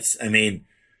concepts? Wouldn't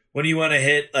you want to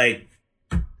hit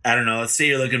let's say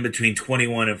you're looking between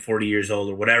 21 and 40 years old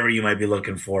or whatever you might be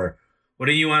looking for.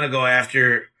 Wouldn't you want to go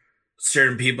after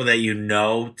certain people that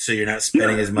so you're not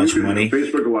spending as much money?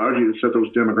 Facebook allows you to set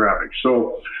those demographics.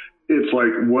 So it's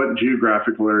like, what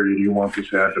geographical area do you want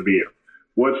this ad to be in?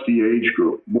 What's the age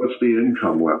group? What's the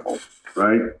income level,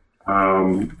 right?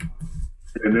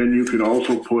 And then you can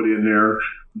also put in there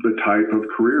the type of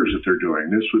careers that they're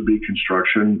doing. This would be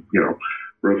construction,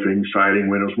 roofing, siding,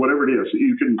 windows, whatever it is.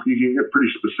 You can get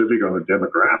pretty specific on the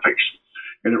demographics,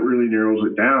 and it really narrows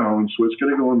it down. So it's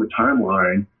going to go on the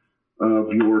timeline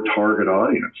of your target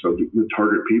audience, of the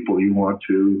target people you want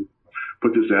to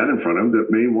put this ad in front of that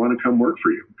may want to come work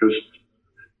for you, because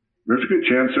there's a good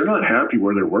chance they're not happy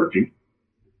where they're working,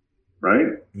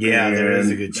 right? Yeah, and there is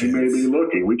a good chance. They may be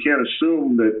looking. We can't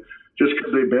assume that just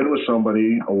because they've been with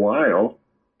somebody a while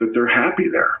that they're happy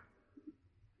there.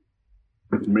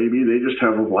 Maybe they just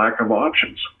have a lack of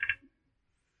options.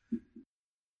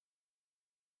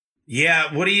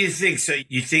 Yeah, what do you think? So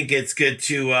you think it's good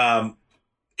to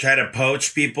try to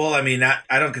poach people? I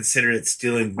don't consider it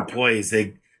stealing employees.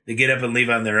 They get up and leave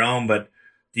on their own, but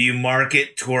do you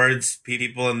market towards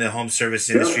people in the home service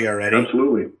industry already?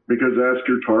 Absolutely, because that's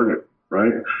your target,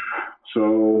 right?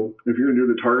 So if you're going to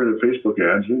do the targeted Facebook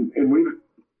ads, and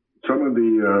some of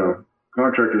the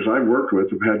contractors I've worked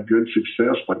with have had good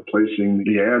success by placing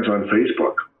the ads on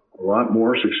Facebook. a lot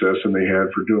more success than they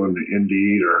had for doing the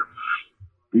Indeed or,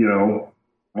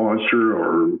 Monster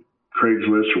or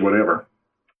Craigslist or whatever.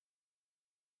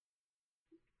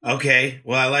 Okay.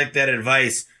 Well, I like that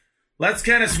advice. Let's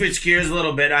kind of switch gears a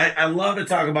little bit. I love to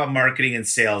talk about marketing and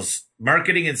sales.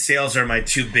 Marketing and sales are my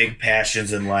two big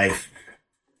passions in life.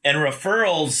 And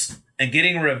referrals and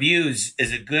getting reviews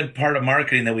is a good part of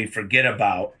marketing that we forget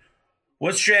about.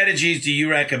 What strategies do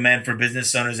you recommend for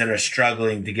business owners that are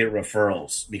struggling to get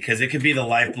referrals? Because it could be the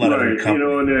lifeblood of your company.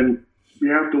 And then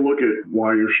you have to look at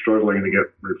why you're struggling to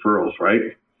get referrals, right?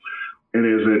 And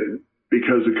is it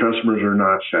because the customers are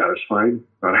not satisfied,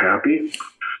 not happy?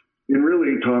 And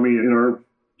really, Tommy, in our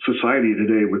society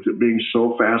today, with it being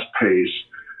so fast-paced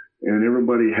and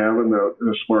everybody having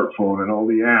the smartphone and all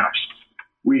the apps,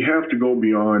 we have to go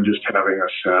beyond just having a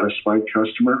satisfied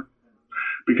customer,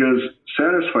 because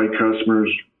satisfied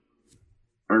customers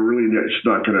are really just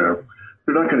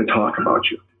they're not going to talk about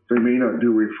you. They may not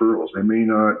do referrals. They may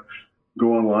not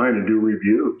go online and do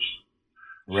reviews.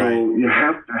 Right. So you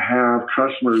have to have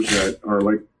customers that are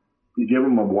like, you give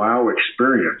them a wow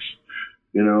experience,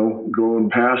 going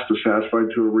past the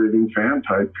satisfied to a raving fan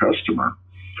type customer.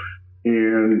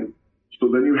 And so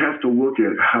then you have to look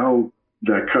at how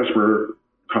that customer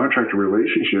contractor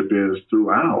relationship is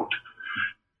throughout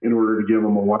in order to give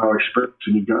them a wow experience.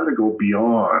 And you got to go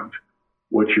beyond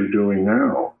what you're doing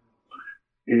now.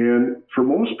 And for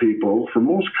most people, for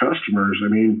most customers,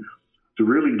 to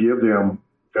really give them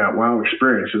that wow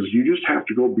experience is you just have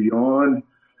to go beyond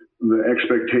the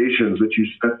expectations that you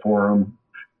set for them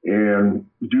and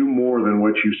do more than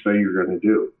what you say you're going to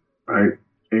do, right?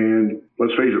 And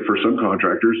let's face it, for some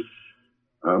contractors,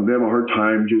 they have a hard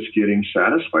time just getting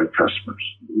satisfied customers.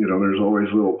 There's always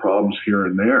little problems here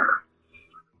and there.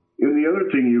 And the other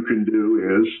thing you can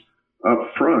do is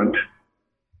up front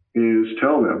is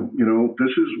tell them,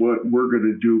 this is what we're going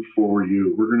to do for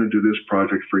you. We're going to do this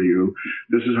project for you.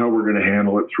 This is how we're going to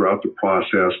handle it throughout the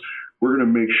process. We're going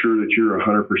to make sure that you're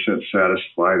 100%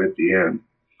 satisfied at the end.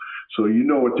 So you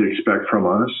know what to expect from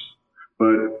us,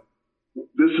 but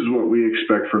this is what we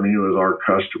expect from you as our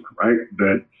customer, right?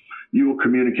 That you will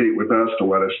communicate with us to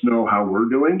let us know how we're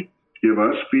doing, give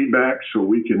us feedback so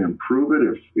we can improve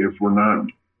it if we're not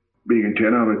being a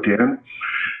 10 out of 10.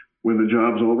 When the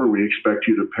job's over, we expect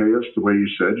you to pay us the way you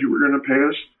said you were going to pay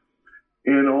us.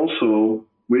 And also,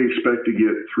 we expect to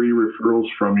get 3 referrals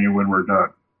from you when we're done.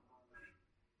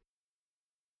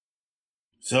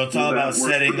 So it's all about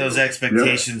setting those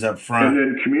expectations up front. And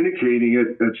then communicating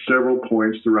it at several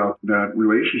points throughout that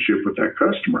relationship with that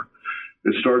customer.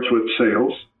 It starts with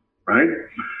sales, right?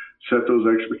 Set those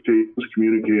expectations,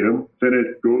 communicate them. Then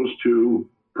it goes to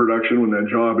production when that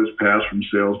job is passed from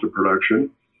sales to production.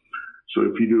 So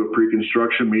if you do a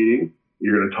pre-construction meeting,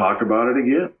 you're going to talk about it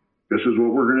again. This is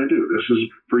what we're going to do. This is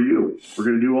for you. We're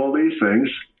going to do all these things,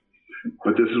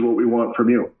 but this is what we want from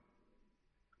you.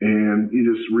 And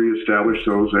you just reestablish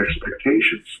those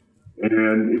expectations.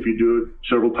 And if you do it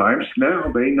several times,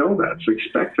 now they know that's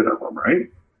expected of them, right?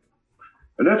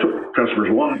 And that's what customers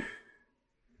want.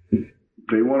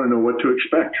 They want to know what to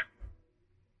expect.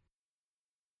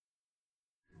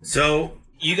 So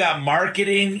you got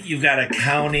marketing, you've got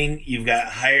accounting, you've got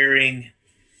hiring,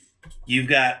 you've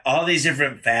got all these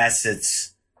different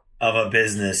facets of a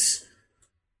business.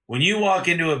 When you walk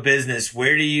into a business,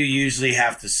 where do you usually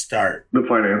have to start? The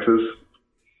finances.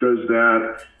 Does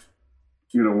that,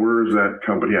 where is that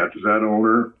company at? Does that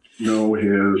owner know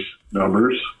his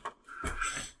numbers?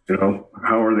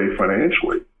 How are they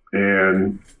financially?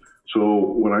 And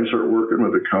so when I start working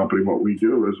with a company, what we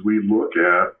do is we look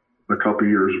at a couple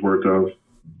years worth of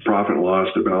profit and loss,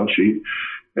 the balance sheet,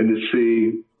 and to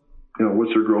see,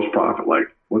 what's their gross profit like?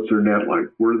 What's their net like?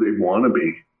 Where do they want to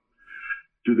be?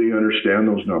 Do they understand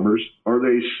those numbers? Are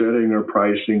they setting their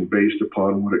pricing based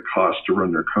upon what it costs to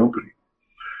run their company?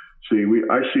 See,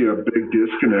 I see a big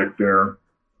disconnect there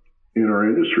in our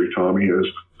industry, Tommy, is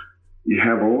you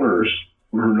have owners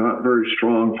who are not very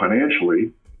strong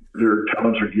financially. Their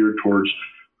talents are geared towards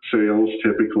sales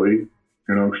typically,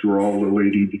 because we're all a little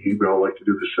ADD. We all like to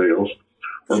do the sales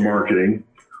or marketing,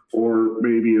 or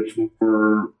maybe it's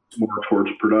more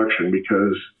towards production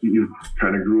because you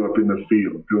kind of grew up in the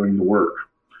field doing the work.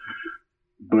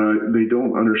 But they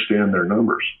don't understand their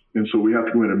numbers. And so we have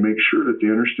to go in and make sure that they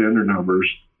understand their numbers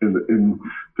and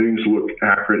things look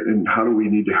accurate, and how do we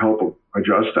need to help them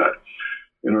adjust that?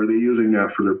 And are they using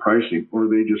that for their pricing, or are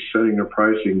they just setting their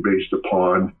pricing based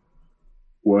upon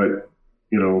what,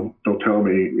 they'll tell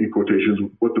me in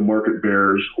quotations, what the market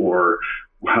bears or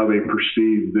how they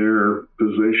perceive their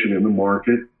position in the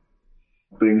market,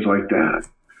 things like that.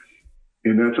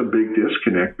 And that's a big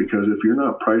disconnect, because if you're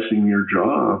not pricing your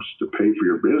jobs to pay for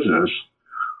your business,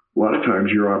 a lot of times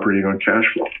you're operating on cash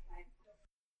flow.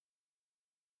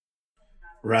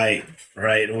 Right.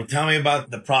 Well, tell me about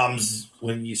the problems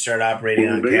when you start operating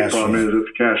on The cash biggest problem flow. is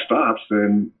if cash stops,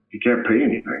 then you can't pay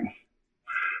anything,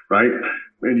 right?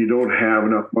 And you don't have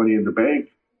enough money in the bank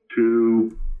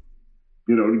to,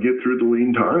 to get through the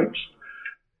lean times.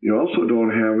 You also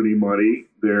don't have any money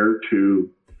there to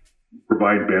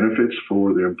provide benefits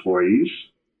for the employees.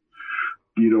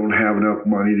 You don't have enough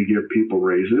money to give people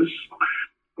raises.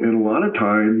 And a lot of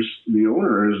times the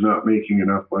owner is not making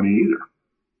enough money either.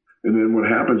 And then what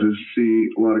happens is, see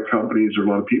a lot of companies or a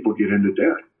lot of people get into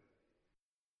debt.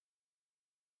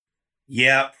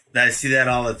 Yep, I see that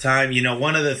all the time.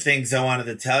 One of the things I wanted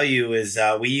to tell you is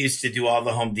we used to do all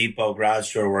the Home Depot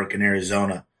garage door work in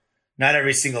Arizona. Not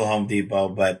every single Home Depot,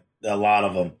 but a lot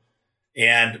of them.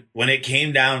 And when it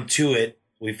came down to it,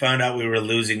 we found out we were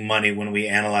losing money when we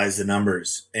analyzed the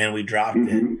numbers, and we dropped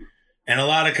it. And a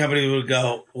lot of companies would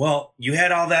go, well, you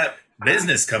had all that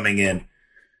business coming in.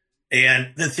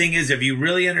 And the thing is, if you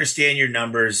really understand your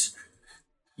numbers,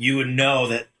 you would know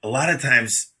that a lot of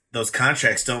times those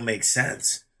contracts don't make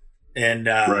sense. And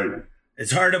Right.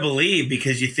 It's hard to believe,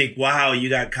 because you think, wow, you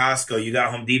got Costco, you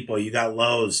got Home Depot, you got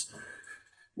Lowe's.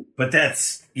 But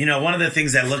that's, one of the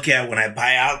things I look at when I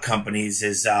buy out companies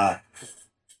is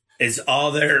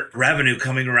all their revenue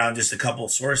coming around just a couple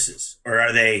sources? Or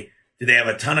do they have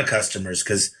a ton of customers?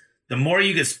 Because the more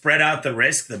you can spread out the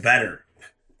risk, the better.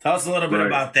 Tell us a little bit Right.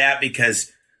 about that,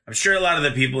 because I'm sure a lot of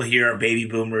the people here are baby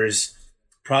boomers,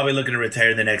 probably looking to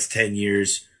retire in the next 10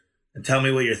 years. And tell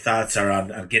me what your thoughts are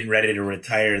on getting ready to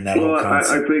retire in that whole Well, I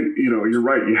concept. think, you're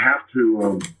right. You have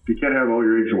to, you can't have all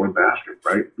your eggs in one basket,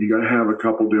 right? You got to have a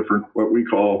couple different, what we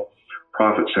call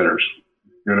profit centers.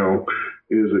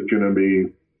 Is it going to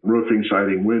be roofing,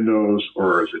 siding, windows,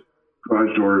 or is it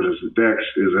garage doors? Is it decks?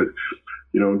 Is it,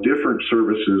 different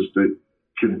services that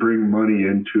can bring money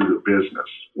into the business?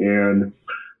 And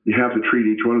you have to treat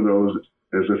each one of those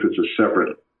as if it's a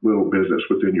separate little business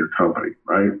within your company,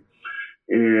 right?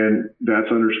 And that's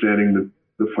understanding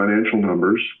the financial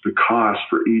numbers, the cost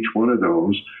for each one of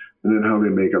those, and then how they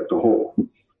make up the whole.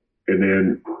 And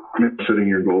then setting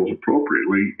your goals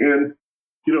appropriately. And,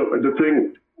 the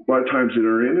thing, a lot of times in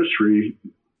our industry,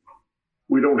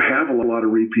 we don't have a lot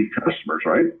of repeat customers,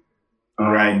 right?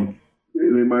 Right.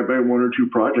 They might buy one or two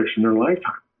projects in their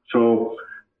lifetime. So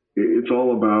it's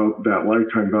all about that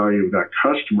lifetime value of that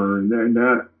customer. And then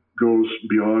that goes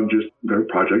beyond just their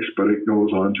projects, but it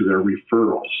goes on to their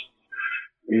referrals.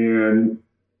 And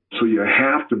so you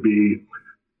have to be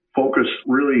focused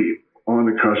really on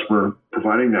the customer,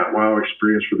 providing that wow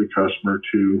experience for the customer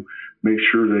to make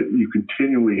sure that you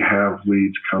continually have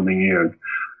leads coming in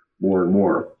more and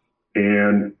more.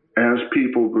 And as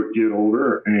people get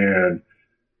older and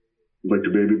like the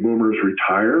baby boomers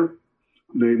retire,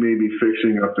 they may be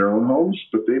fixing up their own homes,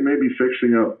 but they may be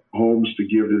fixing up homes to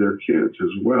give to their kids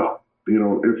as well.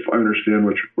 If I understand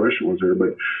what your question was there,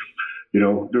 but,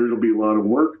 there'll be a lot of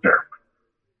work there.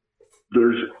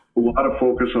 There's a lot of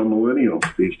focus on millennials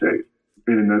these days,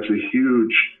 and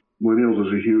millennials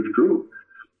is a huge group.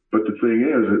 But the thing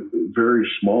is, a very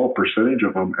small percentage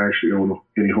of them actually own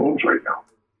any homes right now.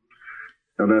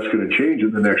 Now that's going to change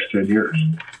in the next 10 years.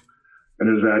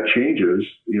 And as that changes,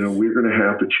 we're going to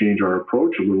have to change our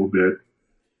approach a little bit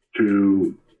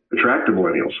to attract the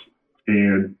millennials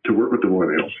and to work with the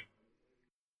millennials.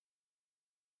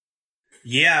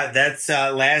 Yeah, that's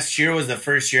last year was the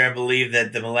first year, I believe,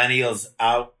 that the millennials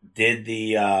outdid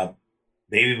the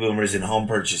baby boomers in home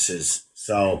purchases.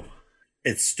 So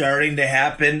it's starting to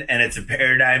happen, and it's a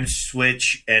paradigm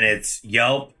switch, and it's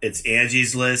Yelp, it's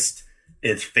Angie's List,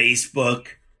 it's Facebook,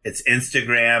 it's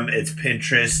Instagram, it's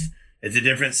Pinterest. It's a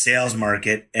different sales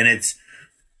market, and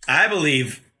I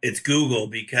believe it's Google,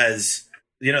 because,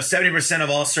 70% of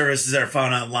all services are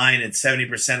found online, and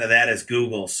 70% of that is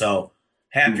Google. So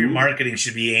half your marketing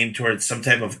should be aimed towards some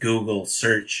type of Google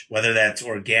search, whether that's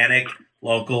organic,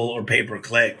 local, or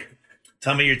pay-per-click.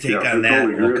 Tell me your take on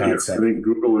that whole concept. I think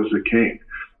Google is the king.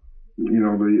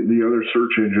 The other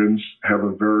search engines have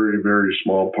a very, very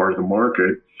small part of the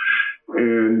market,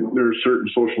 and there are certain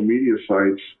social media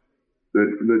sites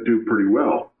that do pretty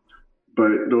well,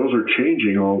 but those are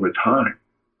changing all the time,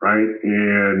 right?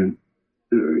 And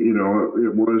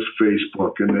it was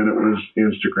Facebook, and then it was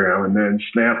Instagram, and then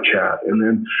Snapchat, and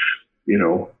then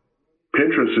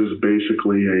Pinterest is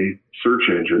basically a search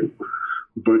engine,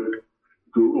 but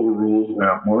Google rules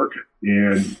that market,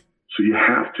 and so you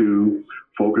have to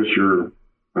focus your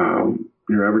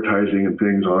advertising and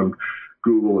things on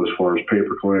Google as far as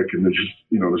pay-per-click and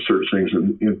the search things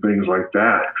and things like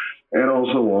that. And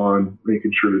also on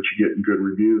making sure that you're getting good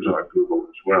reviews on Google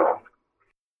as well.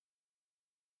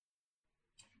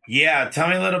 Yeah, tell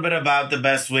me a little bit about the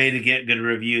best way to get good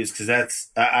reviews, because that's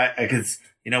I could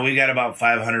we got about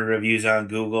 500 reviews on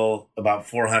Google, about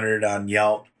 400 on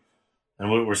Yelp, and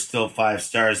we're still 5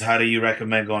 stars. How do you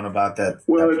recommend going about that?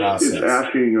 Well, that process? It's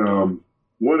asking.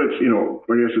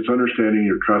 I guess it's understanding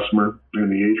your customer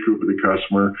and the age group of the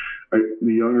customer.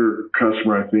 The younger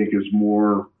customer, I think, is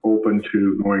more open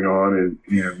to going on and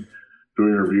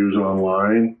doing reviews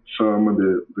online. Some of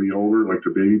the older, like the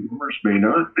baby boomers, may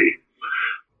not be.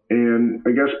 And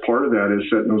I guess part of that is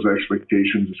setting those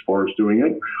expectations as far as doing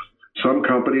it. Some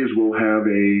companies will have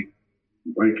a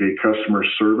customer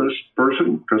service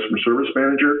person, customer service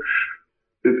manager.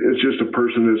 It's just a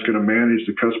person that's going to manage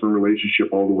the customer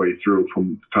relationship all the way through,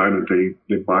 from the time that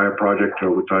they buy a project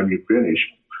till the time you finish.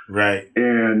 Right.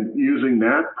 And using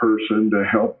that person to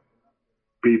help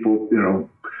people,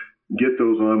 get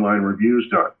those online reviews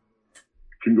done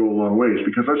can go a long ways,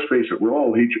 because let's face it, we're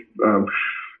all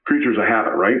creatures of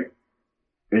habit, right?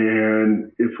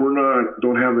 And if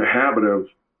don't have the habit of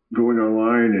going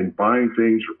online and buying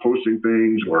things or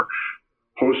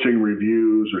posting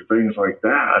reviews or things like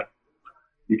that,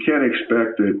 you can't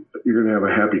expect that you're going to have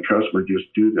a happy customer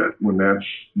just do that when that's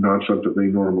not something they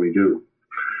normally do.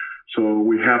 So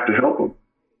we have to help them.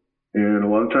 And a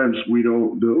lot of times we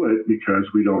don't do it because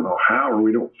we don't know how, or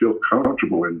we don't feel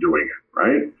comfortable in doing it,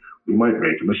 right? We might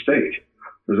make a mistake.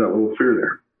 There's that little fear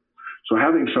there. So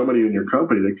having somebody in your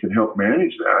company that can help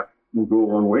manage that will go a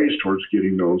long ways towards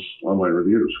getting those online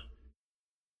reviews.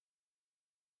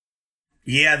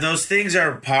 Yeah, those things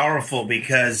are powerful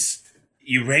because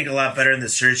you rank a lot better in the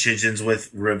search engines with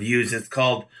reviews. It's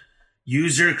called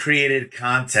user-created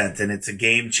content, and it's a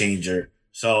game changer.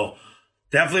 So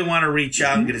definitely want to reach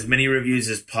out and get as many reviews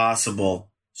as possible.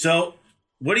 So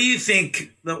what do you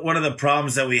think one of the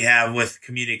problems that we have with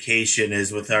communication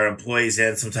is with our employees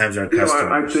and sometimes our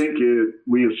customers? I think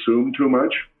we assume too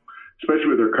much, especially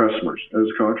with our customers. As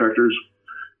contractors,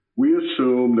 we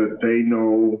assume that they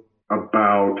know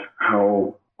about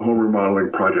how home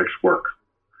remodeling projects work,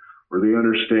 or they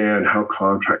understand how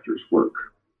contractors work.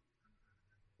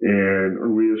 Or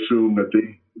we assume that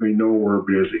they know we're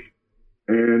busy.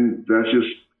 And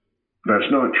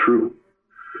that's not true.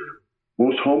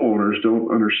 Most homeowners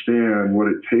don't understand what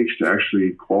it takes to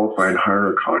actually qualify and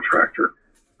hire a contractor,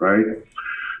 right?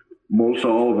 Most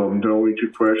all of them, the only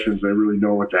 2 questions they really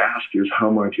know what to ask is, how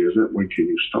much is it? When can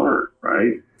you start,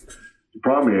 right? The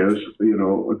problem is,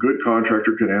 a good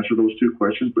contractor can answer those 2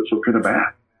 questions, but so can a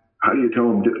bad. How do you tell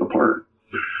them apart?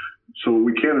 So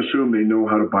we can't assume they know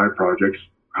how to buy projects,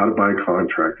 how to buy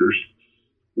contractors.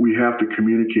 We have to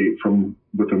communicate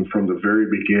with them from the very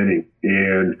beginning,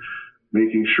 and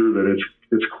making sure that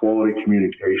it's quality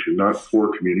communication, not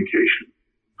poor communication.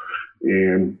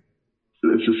 And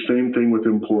it's the same thing with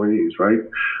employees, right?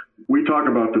 We talk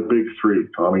about the big 3,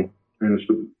 Tommy, and it's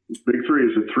the big 3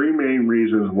 is the 3 main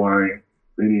reasons why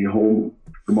any home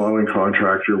remodeling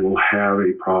contractor will have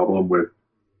a problem with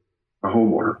a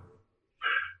homeowner.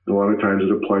 A lot of times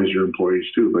it applies to your employees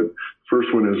too, but the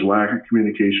first one is lack of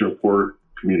communication or poor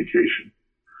communication.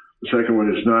 The second one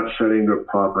is not setting the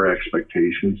proper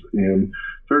expectations. And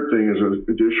third thing is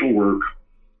additional work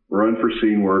or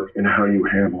unforeseen work and how you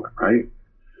handle it, right?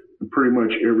 And pretty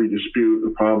much every dispute,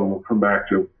 the problem will come back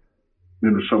to,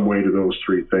 in some way, to those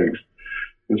 3 things.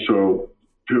 And so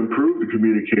to improve the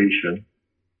communication,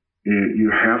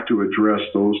 you have to address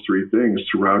those 3 things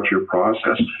throughout your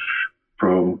process,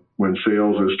 from when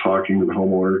sales is talking to the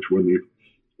homeowner to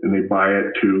when they buy it,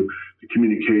 to the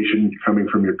communication coming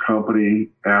from your company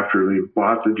after they've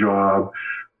bought the job,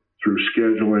 through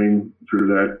scheduling, through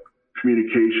that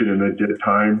communication and that dead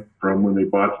time from when they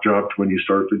bought the job to when you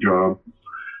start the job,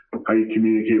 how you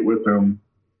communicate with them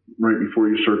right before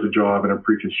you start the job in a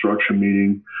pre-construction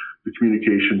meeting, the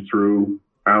communication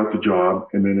throughout the job,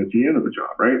 and then at the end of the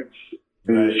job, right?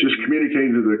 And it's just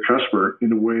communicating to the customer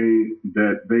in a way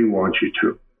that they want you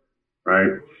to,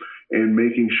 right? And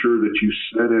making sure that you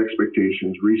set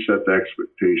expectations, reset the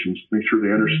expectations, make sure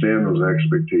they understand those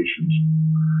expectations.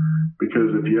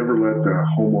 Because if you ever let the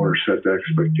homeowner set the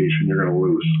expectation, you're going to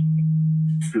lose,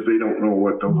 because they don't know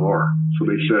what those are. So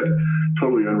they set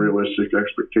totally unrealistic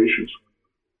expectations.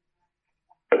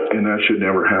 And that should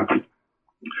never happen.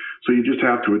 So you just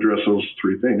have to address those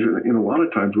 3 things. And a lot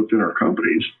of times within our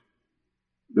companies,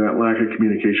 that lack of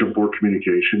communication, poor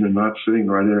communication, and not setting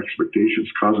the right expectations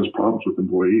causes problems with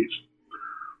employees.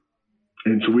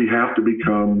 And so we have to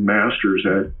become masters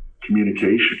at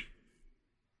communication.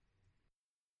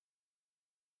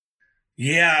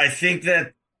 Yeah, I think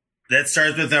that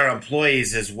starts with our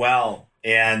employees as well.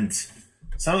 And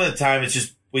some of the time it's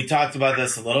just, we talked about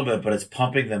this a little bit, but it's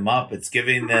pumping them up. It's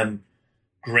giving them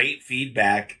great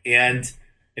feedback. And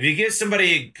if you give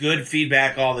somebody good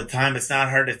feedback all the time, it's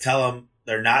not hard to tell them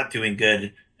they're not doing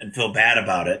good and feel bad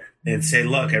about it and say,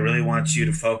 look, I really want you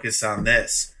to focus on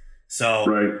this. So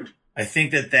Right. I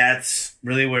think that that's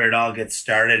really where it all gets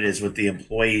started, is with the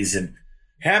employees. And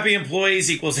happy employees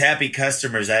equals happy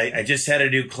customers. I just had a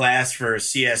new class for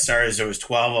CSRs. There was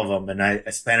 12 of them. And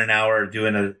I spent an hour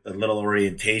doing a little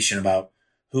orientation about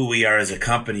who we are as a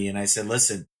company. And I said,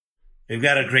 listen, we've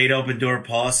got a great open door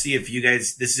policy. If you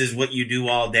guys, this is what you do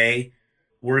all day,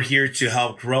 we're here to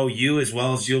help grow you as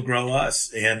well as you'll grow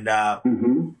us. And,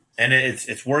 and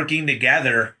it's working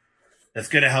together. That's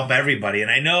going to help everybody.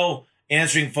 And I know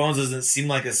answering phones doesn't seem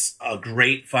like a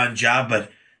great, fun job,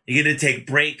 but you get to take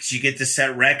breaks. You get to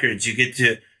set records. You get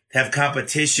to have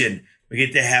competition. We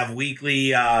get to have weekly,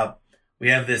 we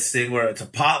have this thing where it's a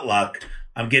potluck.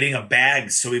 I'm getting a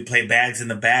bag. So we play bags in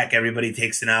the back. Everybody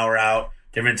takes an hour out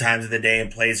different times of the day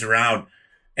and plays around.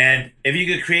 And if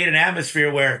you could create an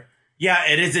atmosphere where,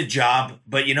 yeah, it is a job,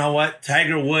 but you know what?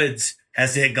 Tiger Woods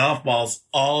has to hit golf balls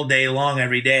all day long,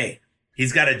 every day.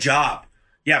 He's got a job.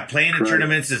 Yeah, playing in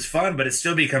tournaments is fun, but it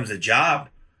still becomes a job.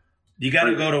 You got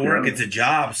to go to work. It's a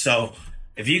job. So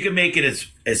if you can make it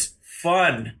as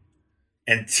fun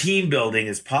and team building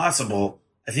as possible,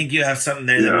 I think you have something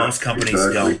there that most companies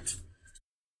don't.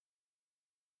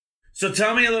 So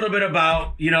tell me a little bit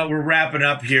about, we're wrapping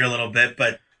up here a little bit,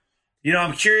 but,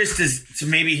 I'm curious to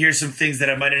maybe hear some things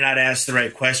that I might have not asked the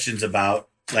right questions about,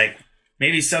 like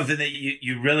maybe something that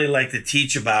you really like to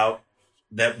teach about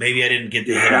that maybe I didn't get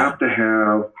to hit on. You have to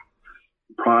have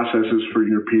processes for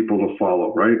your people to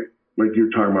follow, right? Like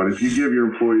you're talking about. If you give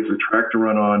your employees a track to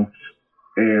run on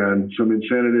and some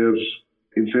incentives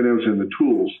and the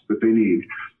tools that they need,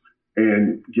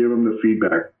 and give them the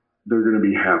feedback, they're going to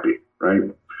be happy, right?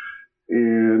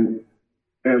 And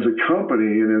as a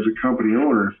company and as a company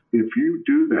owner, if you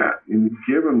do that and you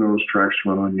give them those tracks to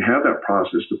run on, you have that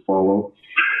process to follow,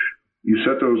 you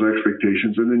set those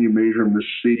expectations, and then you measure them to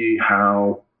see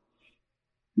how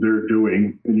they're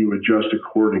doing, and you adjust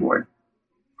accordingly.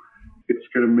 It's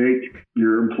going to make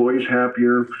your employees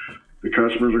happier, the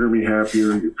customers are going to be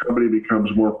happier, your company becomes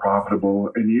more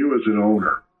profitable, and you as an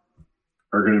owner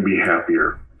are going to be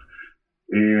happier.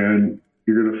 And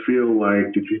you're going to feel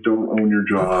like if you don't own your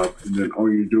job and then all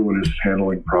you're doing is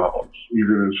handling problems, you're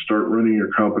going to start running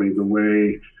your company the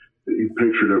way that you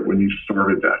pictured it when you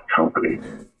started that company.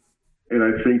 And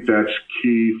I think that's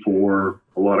key for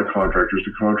a lot of contractors.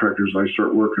 The contractors I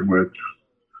start working with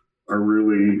are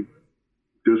really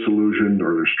disillusioned,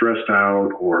 or they're stressed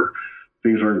out, or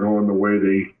things aren't going the way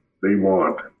they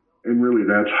want. And really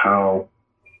that's how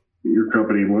your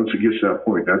company, once it gets to that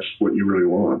point, that's what you really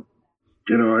want.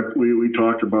 We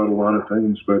talked about a lot of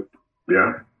things, but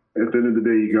yeah, at the end of the day,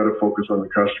 you got to focus on the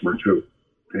customer too.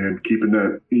 And keeping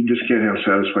that, you just can't have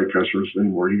satisfied customers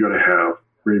anymore. You got to have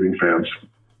raving fans.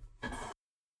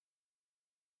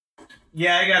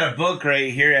 Yeah, I got a book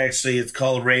right here, actually. It's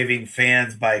called Raving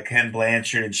Fans by Ken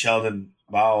Blanchard and Sheldon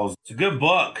Bowles. It's a good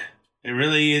book. It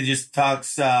really just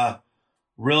talks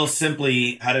real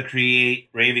simply how to create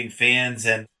raving fans,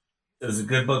 and it was a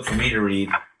good book for me to read.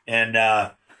 And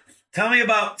tell me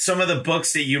about some of the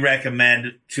books that you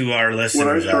recommend to our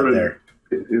listeners out there.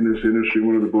 In this industry,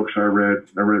 one of the books I read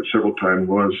several times,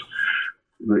 was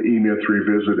The E-Myth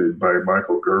Revisited by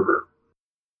Michael Gerber.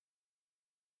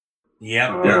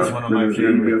 Yep, that's one of my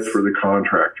favorites. For the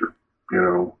contractor,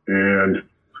 and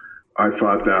I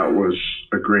thought that was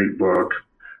a great book.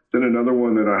 Then another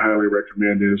one that I highly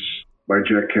recommend is by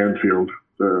Jack Canfield,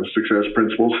 The Success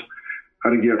Principles, how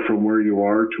to get from where you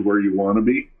are to where you want to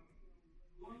be.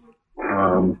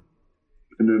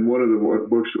 And then one of the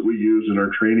books that we use in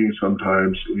our training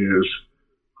sometimes is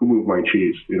Who Moved My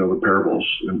Cheese, the parables.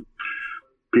 And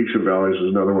Peaks and Valleys is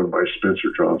another one by Spencer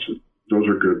Johnson. Those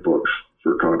are good books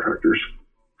for contractors.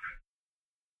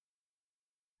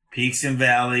 Peaks and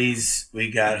Valleys.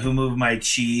 We got Who Moved My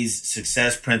Cheese,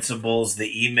 Success Principles,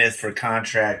 The E-Myth for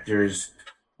Contractors.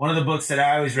 One of the books that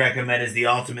I always recommend is The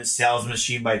Ultimate Sales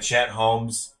Machine by Chet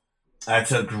Holmes.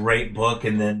 That's a great book.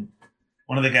 And then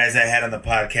one of the guys I had on the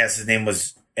podcast, his name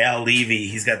was Al Levy.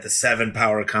 He's got the 7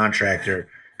 Power Contractor.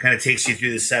 Kind of takes you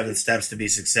through the 7 steps to be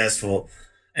successful.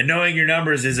 And knowing your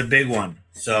numbers is a big one.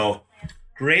 So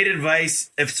great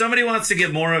advice. If somebody wants to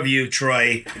get more of you,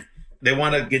 Troy, they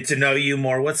want to get to know you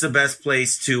more, what's the best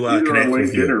place to connect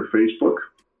with you? LinkedIn or Facebook.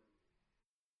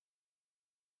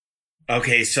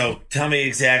 Okay, so tell me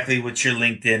exactly what your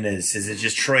LinkedIn is. Is it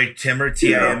just Troy Timmer,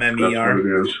 Timmer? Yeah, that's what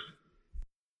it is.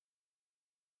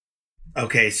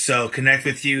 Okay, so connect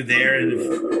with you there. And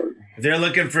if they're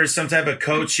looking for some type of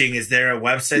coaching, is there a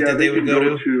website that they would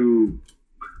go to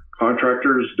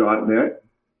contractors.net.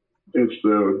 It's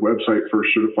the website for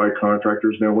Certified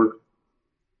Contractors Network.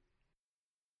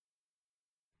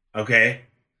 Okay.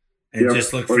 And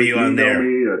just look for you on there. Email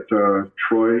me at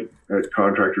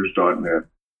troy@contractors.net.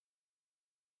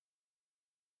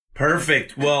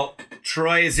 Perfect. Well,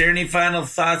 Troy, is there any final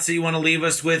thoughts that you want to leave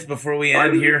us with before we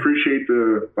end here? I appreciate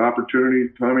the opportunity,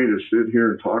 Tommy, to sit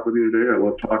here and talk with you today. I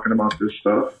love talking about this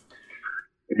stuff.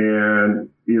 And,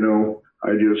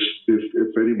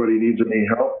 if anybody needs any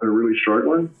help, they're really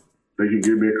struggling, they can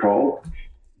give me a call.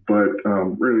 But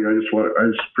really, I just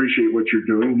appreciate what you're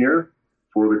doing here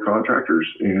for the contractors.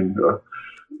 And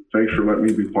thanks for letting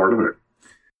me be part of it.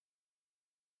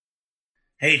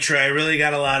 Hey, Troy, I really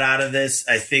got a lot out of this.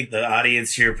 I think the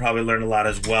audience here probably learned a lot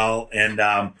as well. And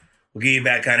we'll get you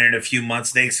back on here in a few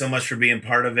months. Thanks so much for being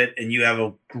part of it. And you have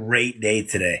a great day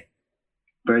today.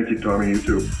 Thank you, Tommy. You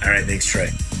too. All right. Thanks, Troy.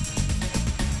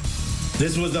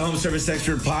 This was the Home Service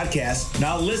Expert Podcast.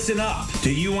 Now listen up.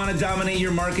 Do you want to dominate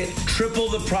your market? Triple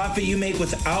the profit you make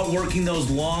without working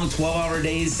those long 12-hour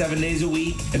days, 7 days a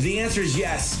week? If the answer is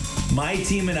yes, my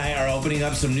team and I are opening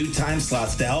up some new time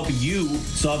slots to help you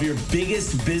solve your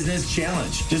biggest business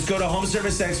challenge. Just go to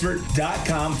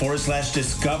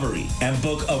homeserviceexpert.com/discovery and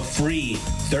book a free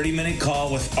 30-minute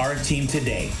call with our team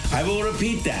today. I will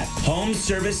repeat that,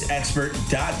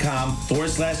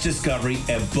 homeserviceexpert.com/discovery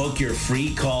and book your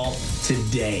free call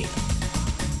today.